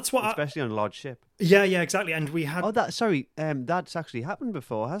that's what, especially on a large ship. Yeah, exactly. And we had that's actually happened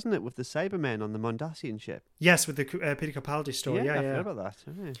before, hasn't it, with the Cybermen on the Mondasian ship? Yes, with the Peter Capaldi story. Yeah, I forgot about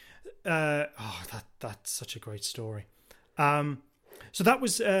that. That's such a great story. So that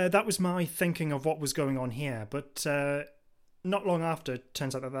was my thinking of what was going on here, but not long after, it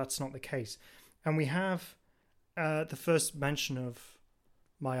turns out that that's not the case, and we have the first mention of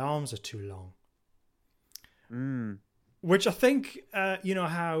 "my arms are too long," which I think you know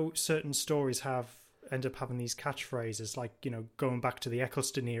how certain stories end up having these catchphrases, like, you know, going back to the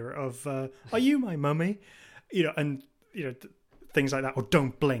Eccleston era of "Are you my mummy?" You know, and you know things like that, or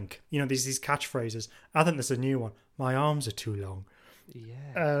 "Don't blink." You know, these catchphrases. I think there's a new one: "My arms are too long."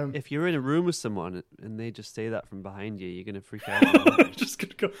 Yeah. If you're in a room with someone and they just say that from behind you, you're going to freak out. Just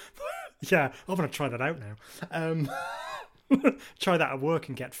going to go, yeah, I'm going to try that out now. Try that at work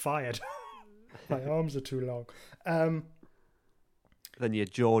and get fired. My arms are too long. Then your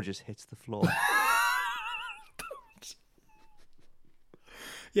jaw just hits the floor.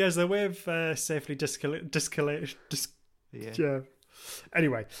 Yeah, it's a way of safely yeah.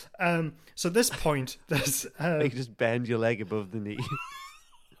 Anyway, so at this point, there's... you can just bend your leg above the knee.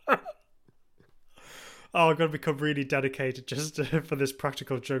 I'm going to become really dedicated just for this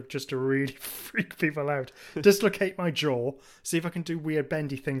practical joke, just to really freak people out. Dislocate my jaw, see if I can do weird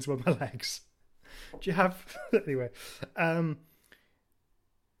bendy things with my legs. Do you have... Anyway.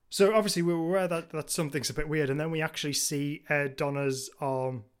 So obviously we're aware that something's a bit weird, and then we actually see Donna's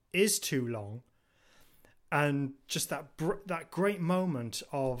arm is too long. And just that great moment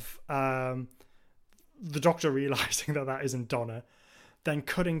of the Doctor realising that isn't Donna, then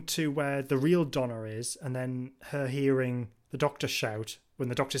cutting to where the real Donna is, and then her hearing the Doctor shout when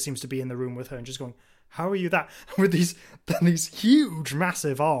the Doctor seems to be in the room with her, and just going, "How are you that?" With these huge,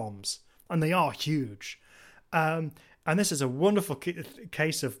 massive arms, and they are huge. And this is a wonderful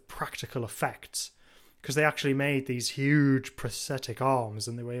case of practical effects, because they actually made these huge prosthetic arms,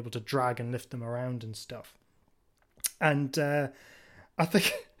 and they were able to drag and lift them around and stuff. And I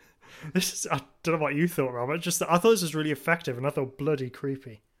think I don't know what you thought, Robert. Just I thought this was really effective, and I thought bloody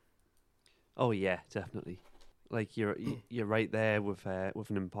creepy. Oh yeah, definitely. Like you're right there with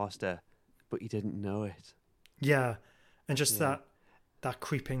an imposter, but you didn't know it. Yeah, and just that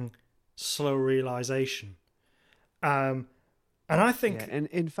creeping, slow realization. And I think, and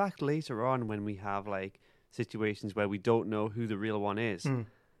in fact, later on when we have like situations where we don't know who the real one is,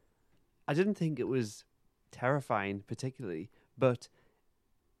 I didn't think it was terrifying particularly, but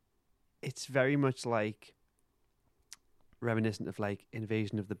it's very much like reminiscent of like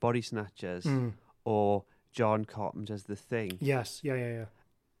Invasion of the Body Snatchers or John Carpenter's The Thing. Yes, yeah.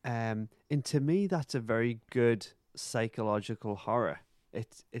 And to me, that's a very good psychological horror.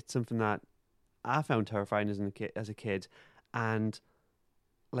 It's something that I found terrifying as a kid, and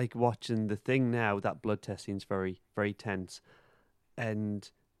like watching The Thing now, that blood test seems very, very tense,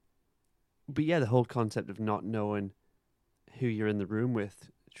 but yeah, the whole concept of not knowing who you're in the room with,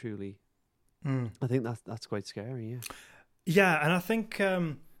 truly, I think that's quite scary. Yeah. Yeah, and I think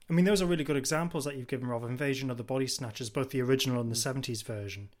those are really good examples that you've given, Rob. Invasion of the Body Snatchers, both the original and the 70s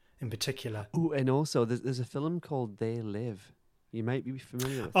version in particular. Oh, and also there's a film called They Live. You might be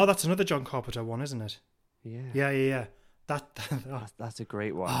familiar with. Oh, that's another John Carpenter one, isn't it? Yeah. Yeah. That's a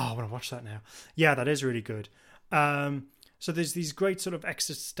great one. Oh, I want to watch that now. Yeah, that is really good. So there's these great sort of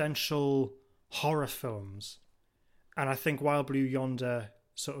existential horror films, and I think Wild Blue Yonder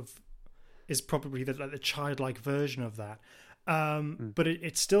sort of is probably the childlike version of that. But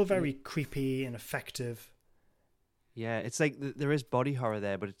it's still very creepy and effective. Yeah, it's like there is body horror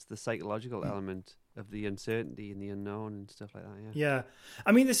there, but it's the psychological element of the uncertainty and the unknown and stuff like that. Yeah.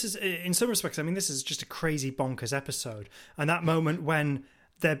 I mean, this is, in some respects, this is just a crazy bonkers episode. And that moment when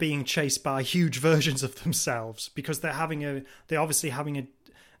they're being chased by huge versions of themselves because they're obviously having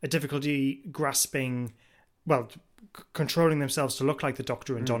a difficulty grasping, well, controlling themselves to look like the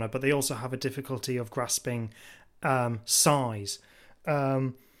Doctor and Donna, but they also have a difficulty of grasping size.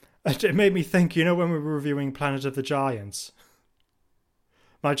 It made me think, when we were reviewing Planet of the Giants,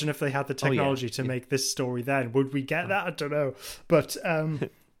 imagine if they had the technology to make this story then. Would we get that? I don't know. But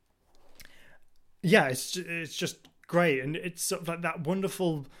yeah, it's just great. And it's sort of like that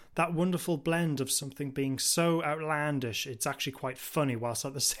wonderful blend of something being so outlandish, it's actually quite funny, whilst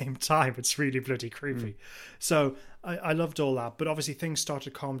at the same time it's really bloody creepy. So I loved all that. But obviously things start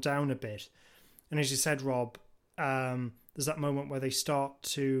to calm down a bit. And as you said, Rob, there's that moment where they start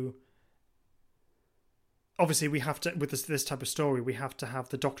to... Obviously, we have to, with this type of story, we have to have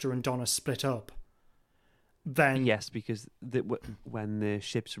the Doctor and Donna split up. Then yes, because when the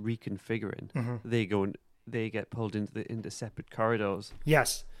ship's reconfiguring, they get pulled into separate corridors.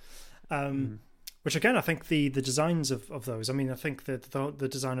 Yes, which again, I think the designs of those. I think that the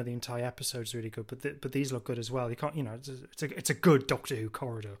design of the entire episode is really good, but these look good as well. You can't, it's a good Doctor Who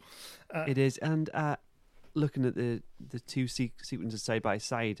corridor. It is, and looking at the two sequences side by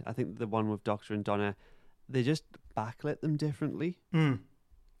side, I think the one with Doctor and Donna, they just backlit them differently,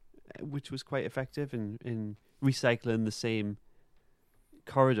 which was quite effective in recycling the same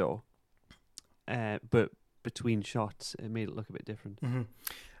corridor, but between shots, it made it look a bit different. Mm-hmm.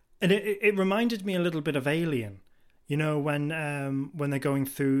 And it reminded me a little bit of Alien, when they're going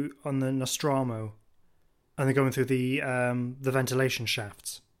through on the Nostromo, and they're going through the ventilation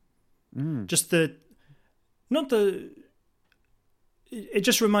shafts. Just it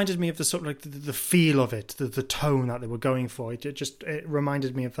just reminded me of the sort of like the feel of it, the tone that they were going for. It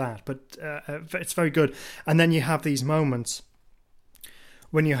reminded me of that, but it's very good. And then you have these moments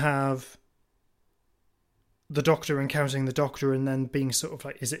when you have the Doctor encountering the Doctor and then being sort of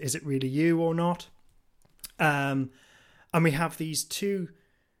like, is it really you or not? And we have these two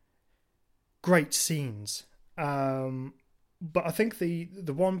great scenes. But I think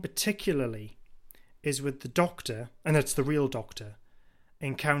the one particularly is with the Doctor, and that's the real Doctor,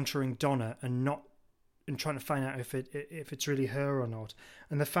 encountering Donna and trying to find out if it's really her or not,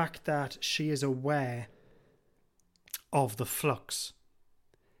 and the fact that she is aware of the flux.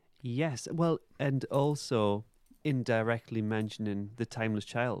 Yes, well, and also indirectly mentioning the timeless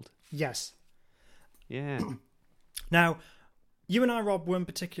child. Yes. Yeah. Now, you and I, Rob, weren't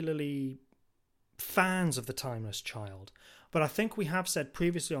particularly fans of the timeless child, but I think we have said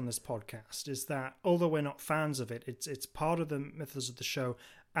previously on this podcast is that although we're not fans of it, it's part of the mythos of the show,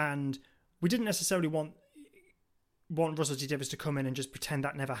 and we didn't necessarily want Russell T Davies to come in and just pretend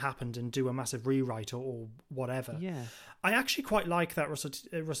that never happened and do a massive rewrite or whatever. Yeah, I actually quite like that Russell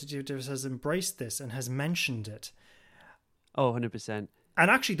T Davies has embraced this and has mentioned it. Oh, 100%.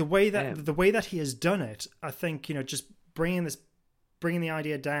 And actually, the way that he has done it, I think, just bringing the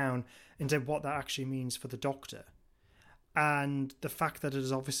idea down into what that actually means for the Doctor. And the fact that it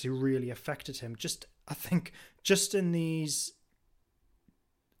has obviously really affected him. I think in this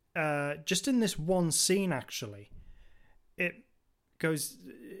one scene, actually, it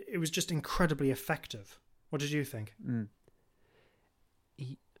was just incredibly effective. What did you think?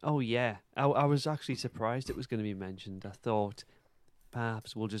 Oh yeah, I was actually surprised it was going to be mentioned. I thought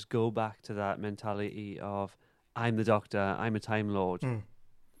perhaps we'll just go back to that mentality of I'm the Doctor, I'm a Time Lord,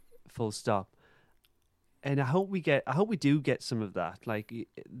 full stop. And I hope we do get some of that, like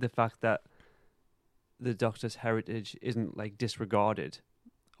the fact that the Doctor's heritage isn't like disregarded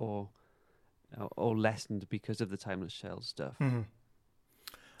or lessened because of the timeless child stuff. Mm-hmm.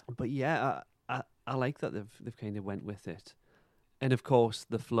 But yeah, I like that they've kind of went with it, and of course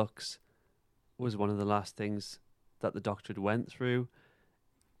the flux was one of the last things that the Doctor had went through,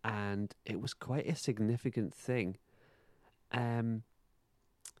 and it was quite a significant thing.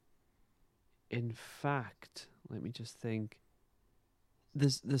 In fact, let me just think.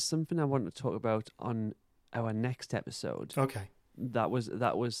 There's something I want to talk about on our next episode. Okay. That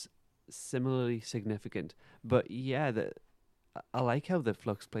was similarly significant. But yeah, I like how the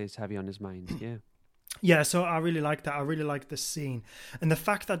flux plays heavy on his mind. Yeah. Yeah, so I really like that. I really like this scene. And the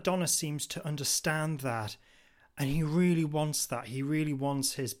fact that Donna seems to understand that, and he really wants that. He really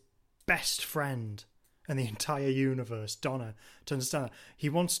wants his best friend in the entire universe, Donna, to understand that. He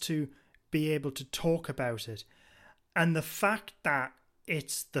wants to be able to talk about it. And the fact that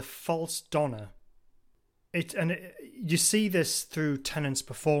it's the false Donna, you see this through Tennant's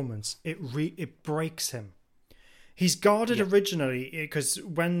performance, it breaks him. He's guarded originally because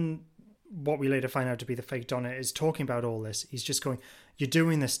when what we later find out to be the fake Donna is talking about all this, he's just going, "You're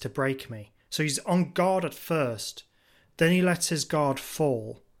doing this to break me." So he's on guard at first, then he lets his guard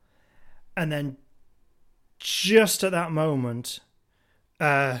fall, and then just at that moment,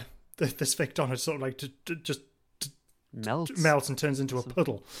 this fake Donna sort of like just melts and turns into a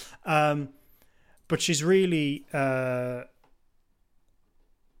puddle. But she's really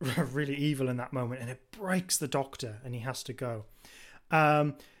really evil in that moment, and it breaks the Doctor, and he has to go.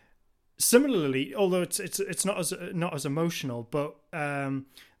 Similarly, although it's not as emotional, but the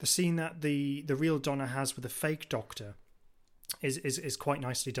scene that the real Donna has with the fake Doctor is quite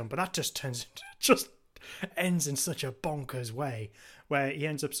nicely done. But that just ends in such a bonkers way, where he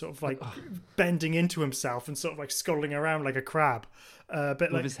ends up sort of like bending into himself and sort of like scuttling around like a crab, a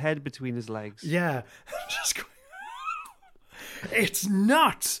bit with his head between his legs. Yeah, just going, it's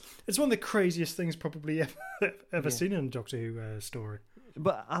nuts. It's one of the craziest things probably ever seen in a Doctor Who story.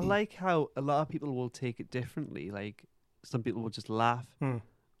 But I like how a lot of people will take it differently. Like, some people will just laugh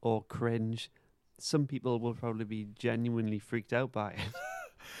or cringe. Some people will probably be genuinely freaked out by it.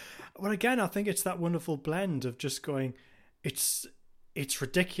 Well, again, I think it's that wonderful blend of just going, it's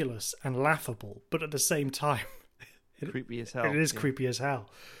ridiculous and laughable, but at the same time, creepy as hell. It is creepy as hell.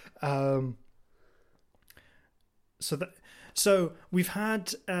 So we've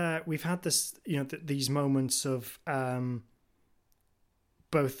had this, these moments of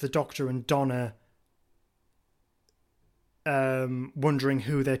both the Doctor and Donna wondering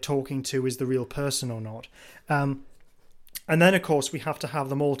who they're talking to is the real person or not. And then, of course, we have to have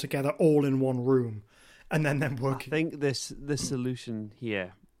them all together, all in one room, and then them working. I think this solution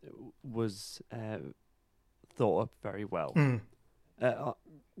here was thought up very well.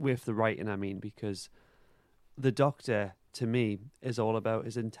 With the writing, I mean, because the Doctor, to me, is all about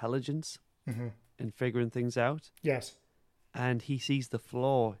his intelligence and figuring things out. Yes. And he sees the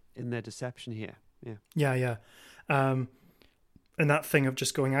flaw in their deception here. Yeah. And that thing of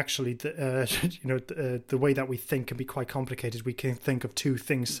just going, actually, the way that we think can be quite complicated. We can think of two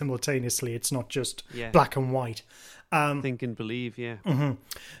things simultaneously. It's not just black and white. Think and believe,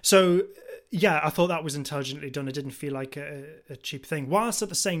 So, I thought that was intelligently done. It didn't feel like a cheap thing. Whilst at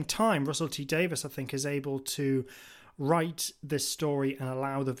the same time, Russell T Davies, I think, is able to write this story and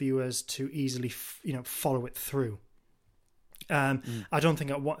allow the viewers to easily, follow it through. I don't think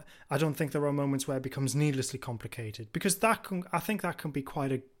there are moments where it becomes needlessly complicated, because I think that can be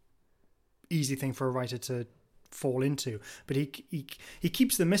quite a easy thing for a writer to fall into. But he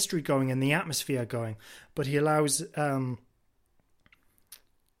keeps the mystery going and the atmosphere going, but he allows a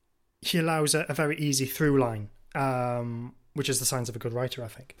very easy through line, which is the signs of a good writer, I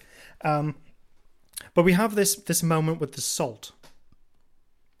think. But we have this moment with the salt.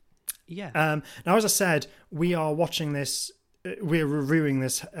 Yeah. Now, as I said, we are watching this. We're reviewing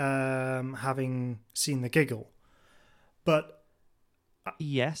this, having seen the giggle, but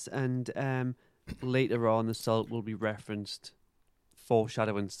yes, and later on, the salt will be referenced,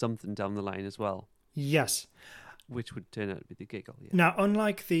 foreshadowing something down the line as well. Yes, which would turn out to be the giggle. Yeah. Now,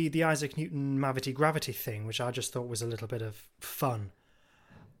 unlike the Isaac Newton Mavity Gravity thing, which I just thought was a little bit of fun,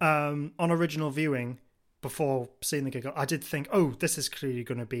 on original viewing, before seeing the giggle, I did think, oh, this is clearly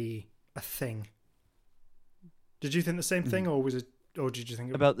going to be a thing. Did you think the same thing, or did you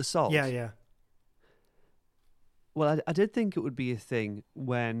think about the salt? Yeah. Well, I did think it would be a thing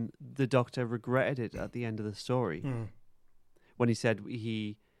when the Doctor regretted it at the end of the story, when he said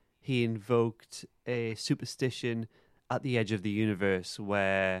he invoked a superstition at the edge of the universe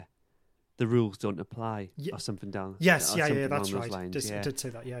where the rules don't apply, or something down. Yes, yeah, that's right. I did say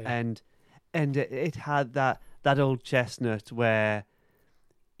that, yeah. And it had that old chestnut where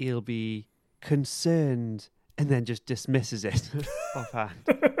he'll be concerned and then just dismisses it offhand.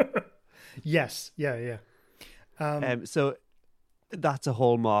 Yes, yeah. So that's a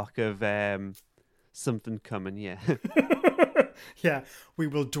hallmark of something coming. Yeah. Yeah, we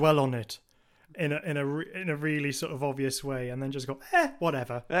will dwell on it in a really sort of obvious way, and then just go,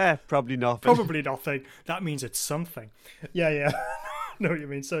 whatever. Probably nothing. Probably nothing. That means it's something. Yeah. Know what you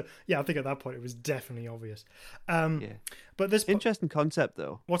mean. So yeah, I think at that point it was definitely obvious. But this interesting concept,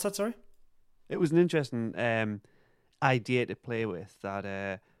 though. What's that? Sorry. It was an interesting idea to play with,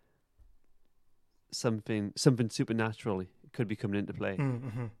 that something supernatural could be coming into play,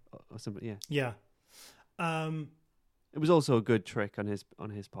 or something. Yeah. It was also a good trick on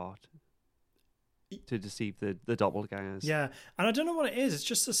his part to deceive the doppelgangers. Yeah, and I don't know what it is. It's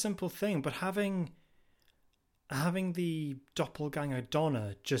just a simple thing, but having the doppelganger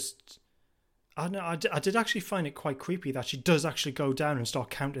Donna just. I don't know. I did actually find it quite creepy that she does actually go down and start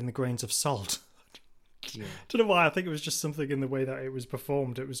counting the grains of salt. Yeah. Don't know why. I think it was just something in the way that it was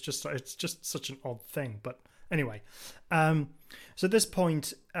performed. It's just such an odd thing. But anyway, so at this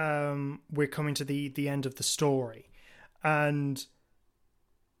point, we're coming to the end of the story, and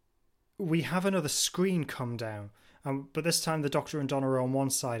we have another screen come down. But this time the Doctor and Donna are on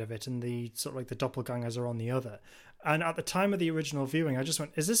one side of it, and the sort of like the doppelgangers are on the other. And at the time of the original viewing, I just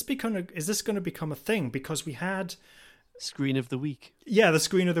went, is this going to become a thing? Because we had Screen of the week. Yeah, the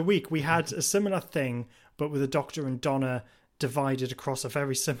screen of the week. We had a similar thing, but with the Doctor and Donna divided across a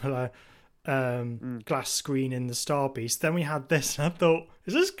very similar glass screen in the Star Beast. Then we had this, and I thought,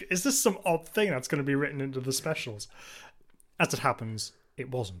 is this some odd thing that's going to be written into the specials? As it happens, it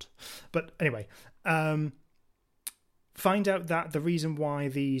wasn't. But anyway, find out that the reason why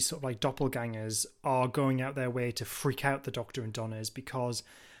these sort of like doppelgangers are going out their way to freak out the Doctor and Donna is because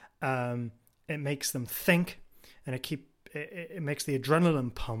it makes them think, and it makes the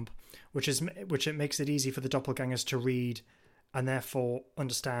adrenaline pump, which it makes it easy for the doppelgangers to read and therefore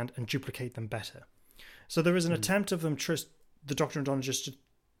understand and duplicate them better. So there is an attempt of them, the Doctor and Donna, just to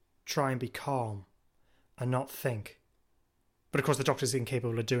try and be calm and not think. But of course the Doctor's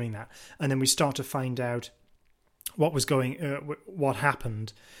incapable of doing that. And then we start to find out what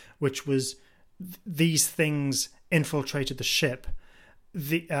happened, which was these things infiltrated the ship,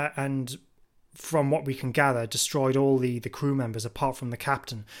 and from what we can gather, destroyed all the crew members apart from the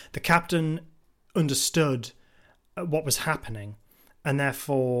captain. The captain understood what was happening and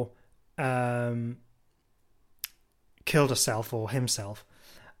therefore killed herself or himself.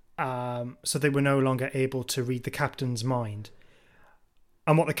 So they were no longer able to read the captain's mind.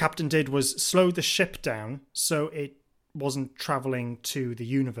 And what the captain did was slow the ship down so it wasn't travelling to the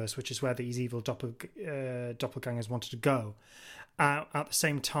universe, which is where these evil doppelgangers wanted to go. At the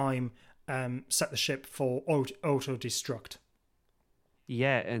same time, set the ship for auto-destruct.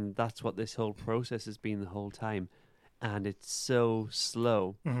 Yeah, and that's what this whole process has been the whole time. And it's so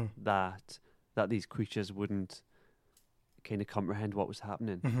slow that these creatures wouldn't kind of comprehend what was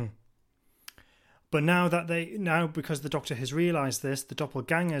happening. Mm-hmm. But now because the Doctor has realised this, the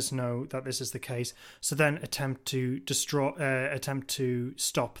doppelgangers know that this is the case, so then attempt to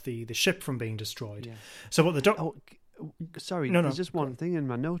stop the ship from being destroyed. Yeah. So what the Doctor... Oh, sorry, No, there's just one thing in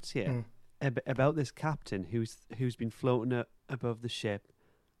my notes here about this captain who's been floating above the ship,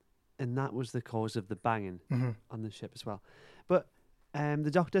 and that was the cause of the banging on the ship as well. But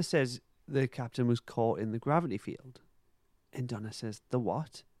the Doctor says the captain was caught in the gravity field, and Donna says, the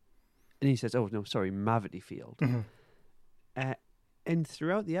what? And he says, oh, no, sorry, Mavity field. And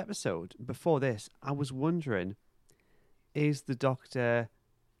throughout the episode, before this, I was wondering, is the Doctor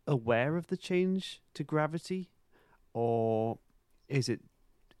aware of the change to gravity? Or is it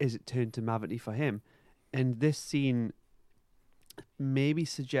turned to Mavity for him? And this scene maybe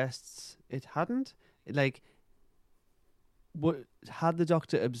suggests it hadn't. Like, what had the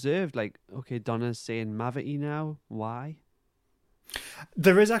Doctor observed? Like, okay, Donna's saying Mavity now. Why?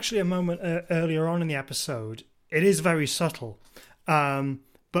 There is actually a moment earlier on in the episode. It is very subtle,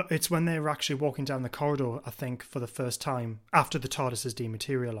 but it's when they're actually walking down the corridor, I think, for the first time after the TARDIS has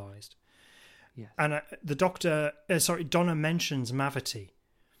dematerialized. Yeah, and Donna mentions Mavity.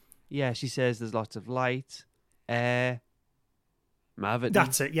 Yeah, she says there's lots of light, air, Mavity.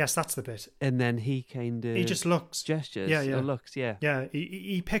 That's it. Yes, that's the bit. And then he just looks, gestures. Yeah. Or looks. Yeah. Yeah,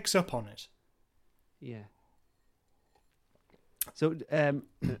 he picks up on it. Yeah. So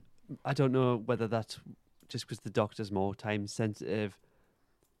I don't know whether that's just because the Doctor's more time sensitive,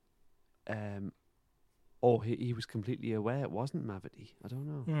 or he was completely aware it wasn't Mavity. I don't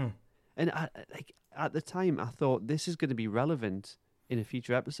know. And at the time, I thought this is going to be relevant in a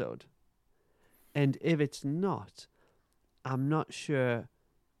future episode, and if it's not, I'm not sure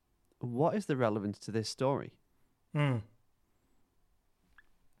what is the relevance to this story.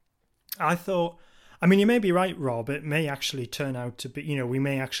 I thought. I mean, you may be right, Rob. It may actually turn out to be, we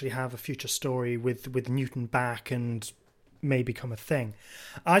may actually have a future story with Newton back and may become a thing.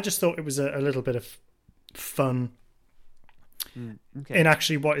 I just thought it was a little bit of fun in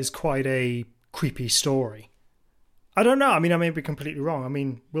actually what is quite a creepy story. I don't know. I mean, I may be completely wrong. I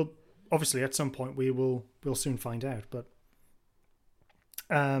mean, we'll obviously at some point we'll soon find out. But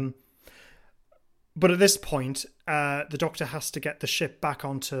at this point, the Doctor has to get the ship back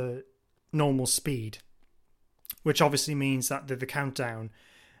onto normal speed, which obviously means that the countdown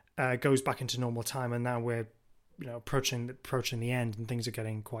goes back into normal time, and now we're approaching the end, and things are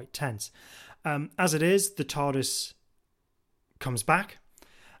getting quite tense. As it is, the TARDIS comes back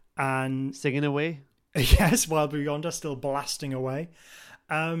and singing away. Yes, while Yonder still blasting away.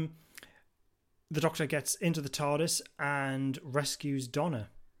 The Doctor gets into the TARDIS and rescues Donna,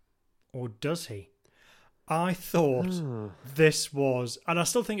 or does he? I thought this was, and I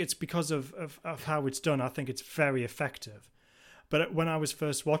still think it's because of how it's done. I think it's very effective. But when I was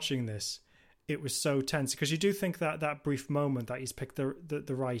first watching this, it was so tense because you do think that brief moment that he's picked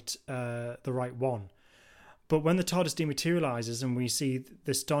the right one. But when the TARDIS dematerializes and we see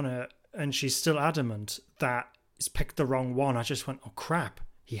this Donna and she's still adamant that he's picked the wrong one, I just went, oh crap,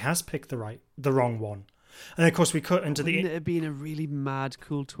 he has picked the wrong one. And of course we cut into Wouldn't it have been a really mad,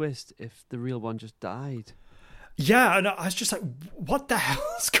 cool twist if the real one just died? Yeah, and I was just like, what the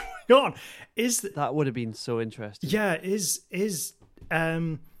hell's going on? That would have been so interesting. Yeah, is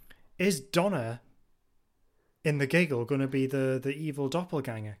Donna in the giggle going to be the evil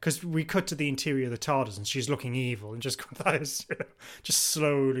doppelganger? Because we cut to the interior of the TARDIS and she's looking evil and just just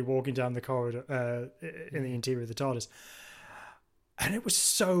slowly walking down the corridor in the interior of the TARDIS. And it was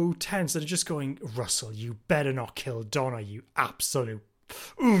so tense that it's just going, Russell, you better not kill Donna, you absolute,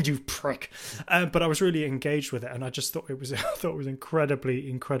 you prick. But I was really engaged with it, and I just thought it was incredibly,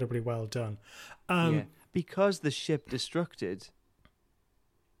 incredibly well done. Because the ship destructed,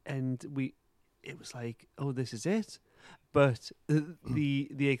 and it was like, oh, this is it. But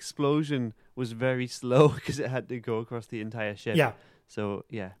the explosion was very slow because it had to go across the entire ship. Yeah. So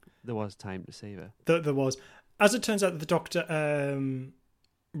yeah, there was time to save her. There was. As it turns out, the Doctor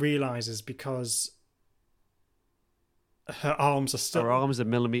realizes because her arms are still... Her arms are a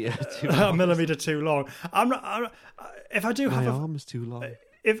millimeter too long. A millimeter too long. I'm not, if I do have my arm's too long.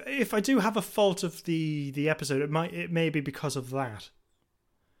 If I do have a fault of the episode, it may be because of that.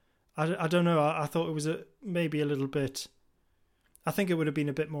 I don't know. I thought it was maybe a little bit... I think it would have been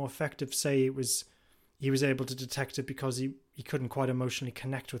a bit more effective, say he was able to detect it because he couldn't quite emotionally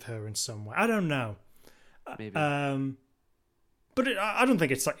connect with her in some way. I don't know. Maybe. But I don't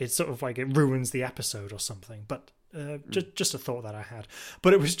think it's sort of like it ruins the episode or something. But just a thought that I had.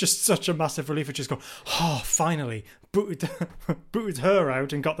 But it was just such a massive relief. It just go, oh, finally booted her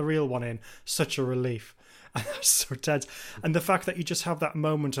out and got the real one in. Such a relief. And that's so tense. And the fact that you just have that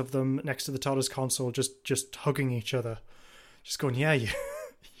moment of them next to the TARDIS console, just hugging each other, just going, yeah,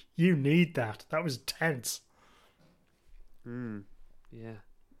 you need that. That was tense. Yeah.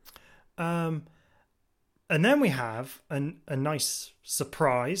 And then we have a nice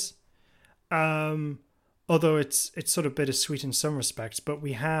surprise, although it's sort of bittersweet in some respects. But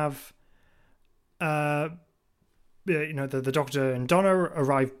we have, the Doctor and Donna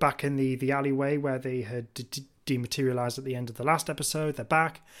arrive back in the alleyway where they had dematerialized at the end of the last episode. They're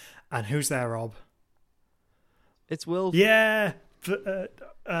back, and who's there, Rob? It's Will. Yeah,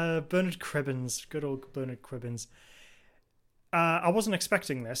 Bernard Cribbins, good old Bernard Cribbins. I wasn't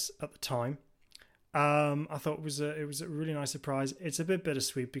expecting this at the time. I thought it was a really nice surprise. It's a bit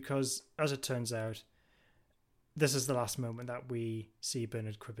bittersweet because, as it turns out, this is the last moment that we see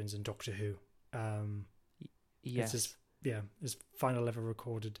Bernard Cribbins in Doctor Who. Yes. It's his final ever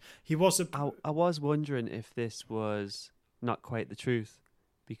recorded. He was I was wondering if this was not quite the truth,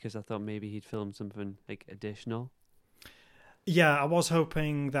 because I thought maybe he'd filmed something like additional. Yeah, I was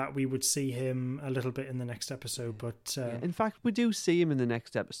hoping that we would see him a little bit in the next episode, but in fact, we do see him in the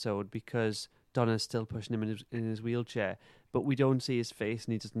next episode because Donna's still pushing him in his wheelchair, but we don't see his face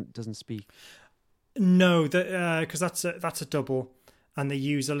and he doesn't speak. No, because that's a double, and they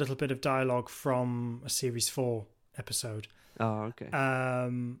use a little bit of dialogue from a Series 4 episode. Oh, okay.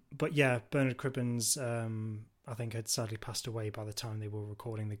 But yeah, Bernard Cribbins, I think, had sadly passed away by the time they were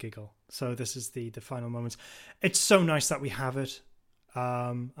recording The Giggle. So this is the final moments. It's so nice that we have it.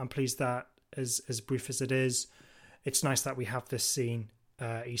 I'm pleased that, as brief as it is, it's nice that we have this scene.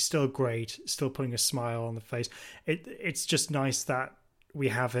 He's still great, still putting a smile on the face. It's just nice that we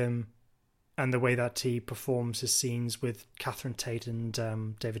have him, and the way that he performs his scenes with Catherine Tate and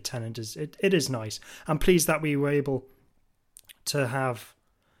David Tennant it is nice. I'm pleased that we were able to have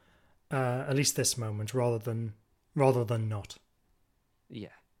at least this moment rather than not. Yeah,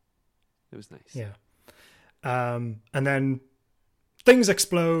 it was nice. Yeah, and then things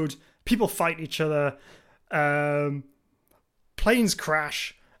explode, people fight each other. Planes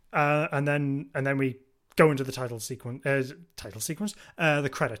crash, and then we go into the title sequence, the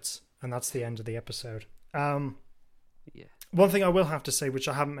credits, and that's the end of the episode. Yeah. One thing I will have to say, which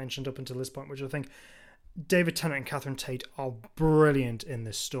I haven't mentioned up until this point, which I think David Tennant and Catherine Tate are brilliant in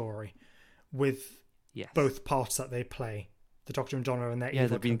this story, with both parts that they play, the Doctor and Donna and their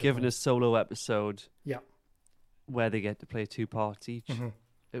they've been given a solo episode. Yeah, where they get to play two parts each. Mm-hmm.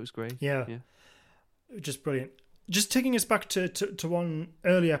 It was great. Yeah, just brilliant. Just taking us back to one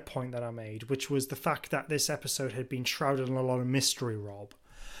earlier point that I made, which was the fact that this episode had been shrouded in a lot of mystery, Rob.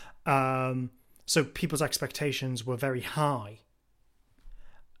 So people's expectations were very high.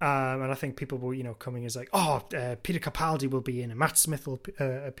 And I think people will, coming as like, Peter Capaldi will be in it, Matt Smith will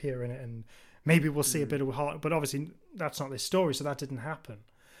appear in it, and maybe we'll see a bit of heart. But obviously, that's not this story, so that didn't happen.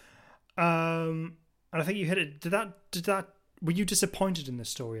 And I think you hit it. Did that? Were you disappointed in this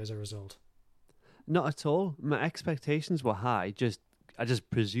story as a result? Not at all. My expectations were high. I just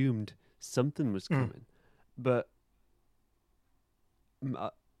presumed something was coming, but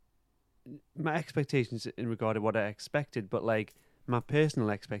my expectations in regard to what I expected, but like my personal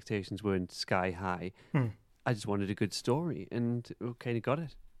expectations weren't sky high. I just wanted a good story, and we kind of got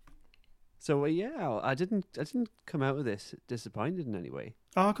it. So I didn't come out of this disappointed in any way.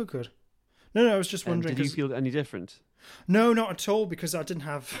 Oh, good. No, I was just wondering. Did you feel any different? No, not at all, because I didn't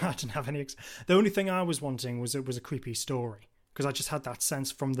have any. The only thing I was wanting was it was a creepy story, because I just had that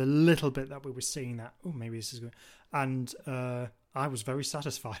sense from the little bit that we were seeing that maybe this is good, and I was very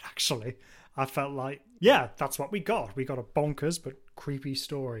satisfied. Actually, I felt like that's what we got. We got a bonkers but creepy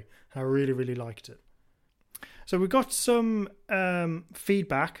story, and I really really liked it. So we got some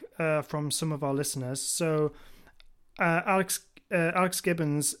feedback from some of our listeners. So Alex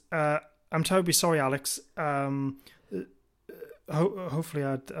Gibbons, I'm terribly sorry, Alex. Hopefully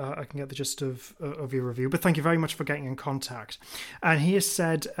I can get the gist of your review, but thank you very much for getting in contact. And he has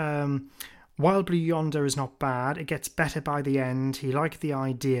said, Wild Blue Yonder is not bad. It gets better by the end. He liked the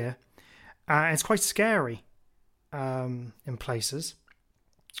idea. It's quite scary in places.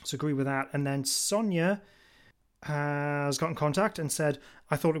 So agree with that. And then Sonia has got in contact and said,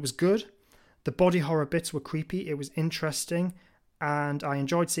 I thought it was good. The body horror bits were creepy. It was interesting. And I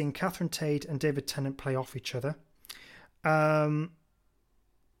enjoyed seeing Catherine Tate and David Tennant play off each other. And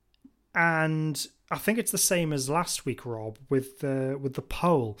I think it's the same as last week, Rob, with the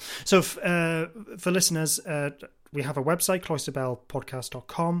poll. So for listeners, we have a website,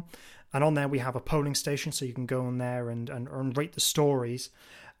 cloisterbellpodcast.com, and on there we have a polling station, so you can go on there and rate the stories,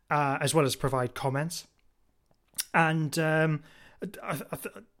 as well as provide comments. And I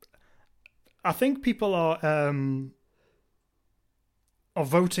think people are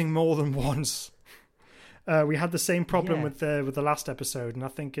voting more than once. We had the same problem with the last episode, and I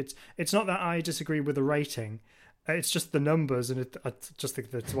think it's not that I disagree with the rating, it's just the numbers, and I just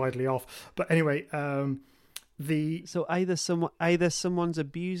think that it's widely off. But anyway, so either someone's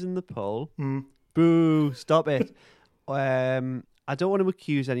abusing the poll. Boo! Stop it. I don't want to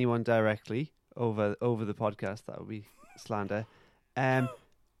accuse anyone directly over the podcast. That would be slander.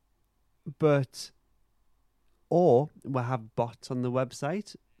 But or we'll have bots on the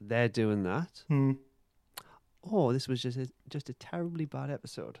website. They're doing that. Or this was just a terribly bad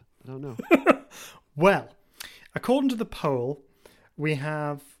episode. I don't know. Well, according to the poll, we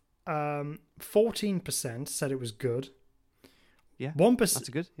have 14% said it was good. Yeah, 1%. That's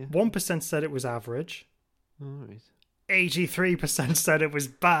good. Yeah. 1% said it was average. All right. 83% said it was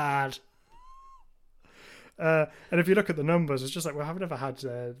bad. And if you look at the numbers, it's just like, well, I've never had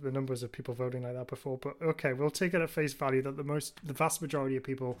the numbers of people voting like that before. But okay, we'll take it at face value that the vast majority of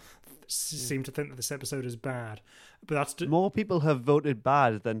people seem to think that this episode is bad. But that's more people have voted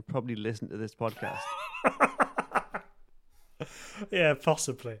bad than probably listen to this podcast. Yeah,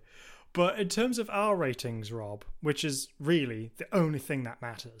 possibly. But in terms of our ratings, Rob, which is really the only thing that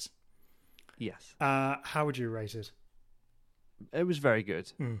matters. Yes. How would you rate it? It was very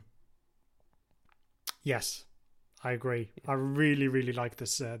good. Yes, I agree. I really, really like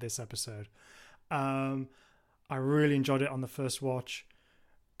this episode. I really enjoyed it on the first watch.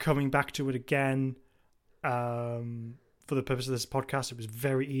 Coming back to it again for the purpose of this podcast, it was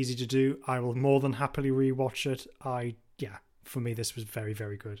very easy to do. I will more than happily rewatch it. For me, this was very,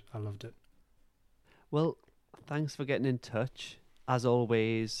 very good. I loved it. Well, thanks for getting in touch. As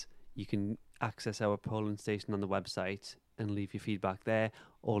always, you can access our polling station on the website and leave your feedback there,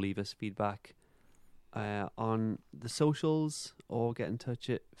 or leave us feedback on the socials, or get in touch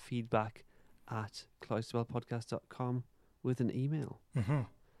at feedback@cloisterbellpodcast.com with an email.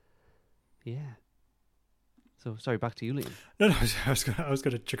 Yeah. So, sorry, back to you, Liam. No, I was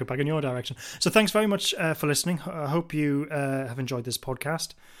going to chuck it back in your direction. So thanks very much for listening. I hope you have enjoyed this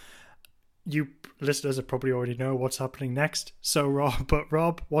podcast. You listeners probably already know what's happening next. So,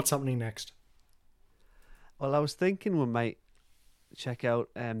 Rob, what's happening next? Well, I was thinking we might check out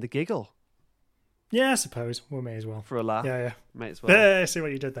The Giggle. Yeah, I suppose. We may as well. For a laugh. Yeah. Might as well. Yeah, see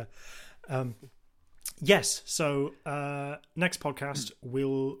what you did there. Yes, so next podcast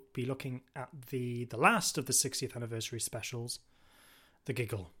we'll be looking at the last of the 60th anniversary specials, The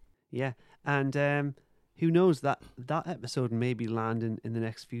Giggle. Yeah, and who knows, that episode may be landing in the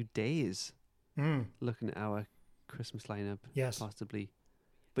next few days. Looking at our Christmas lineup, yes, possibly.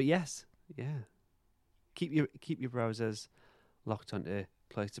 But yes, yeah. Keep your browsers locked onto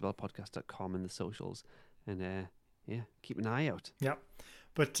playtobellpodcast.com and the socials. And yeah, keep an eye out. Yeah.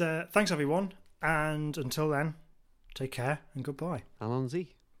 But thanks, everyone. And until then, take care and goodbye. Allons-y.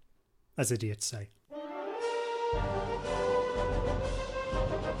 As idiots say.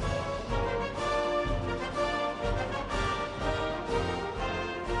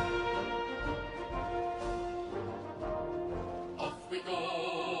 Off we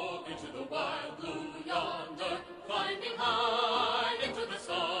go into the wild blue yonder, climbing high into the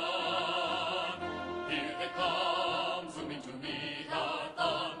sun. Here they come, zooming to meet our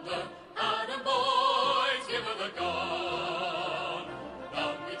thunder. Atom boys, give her the gun.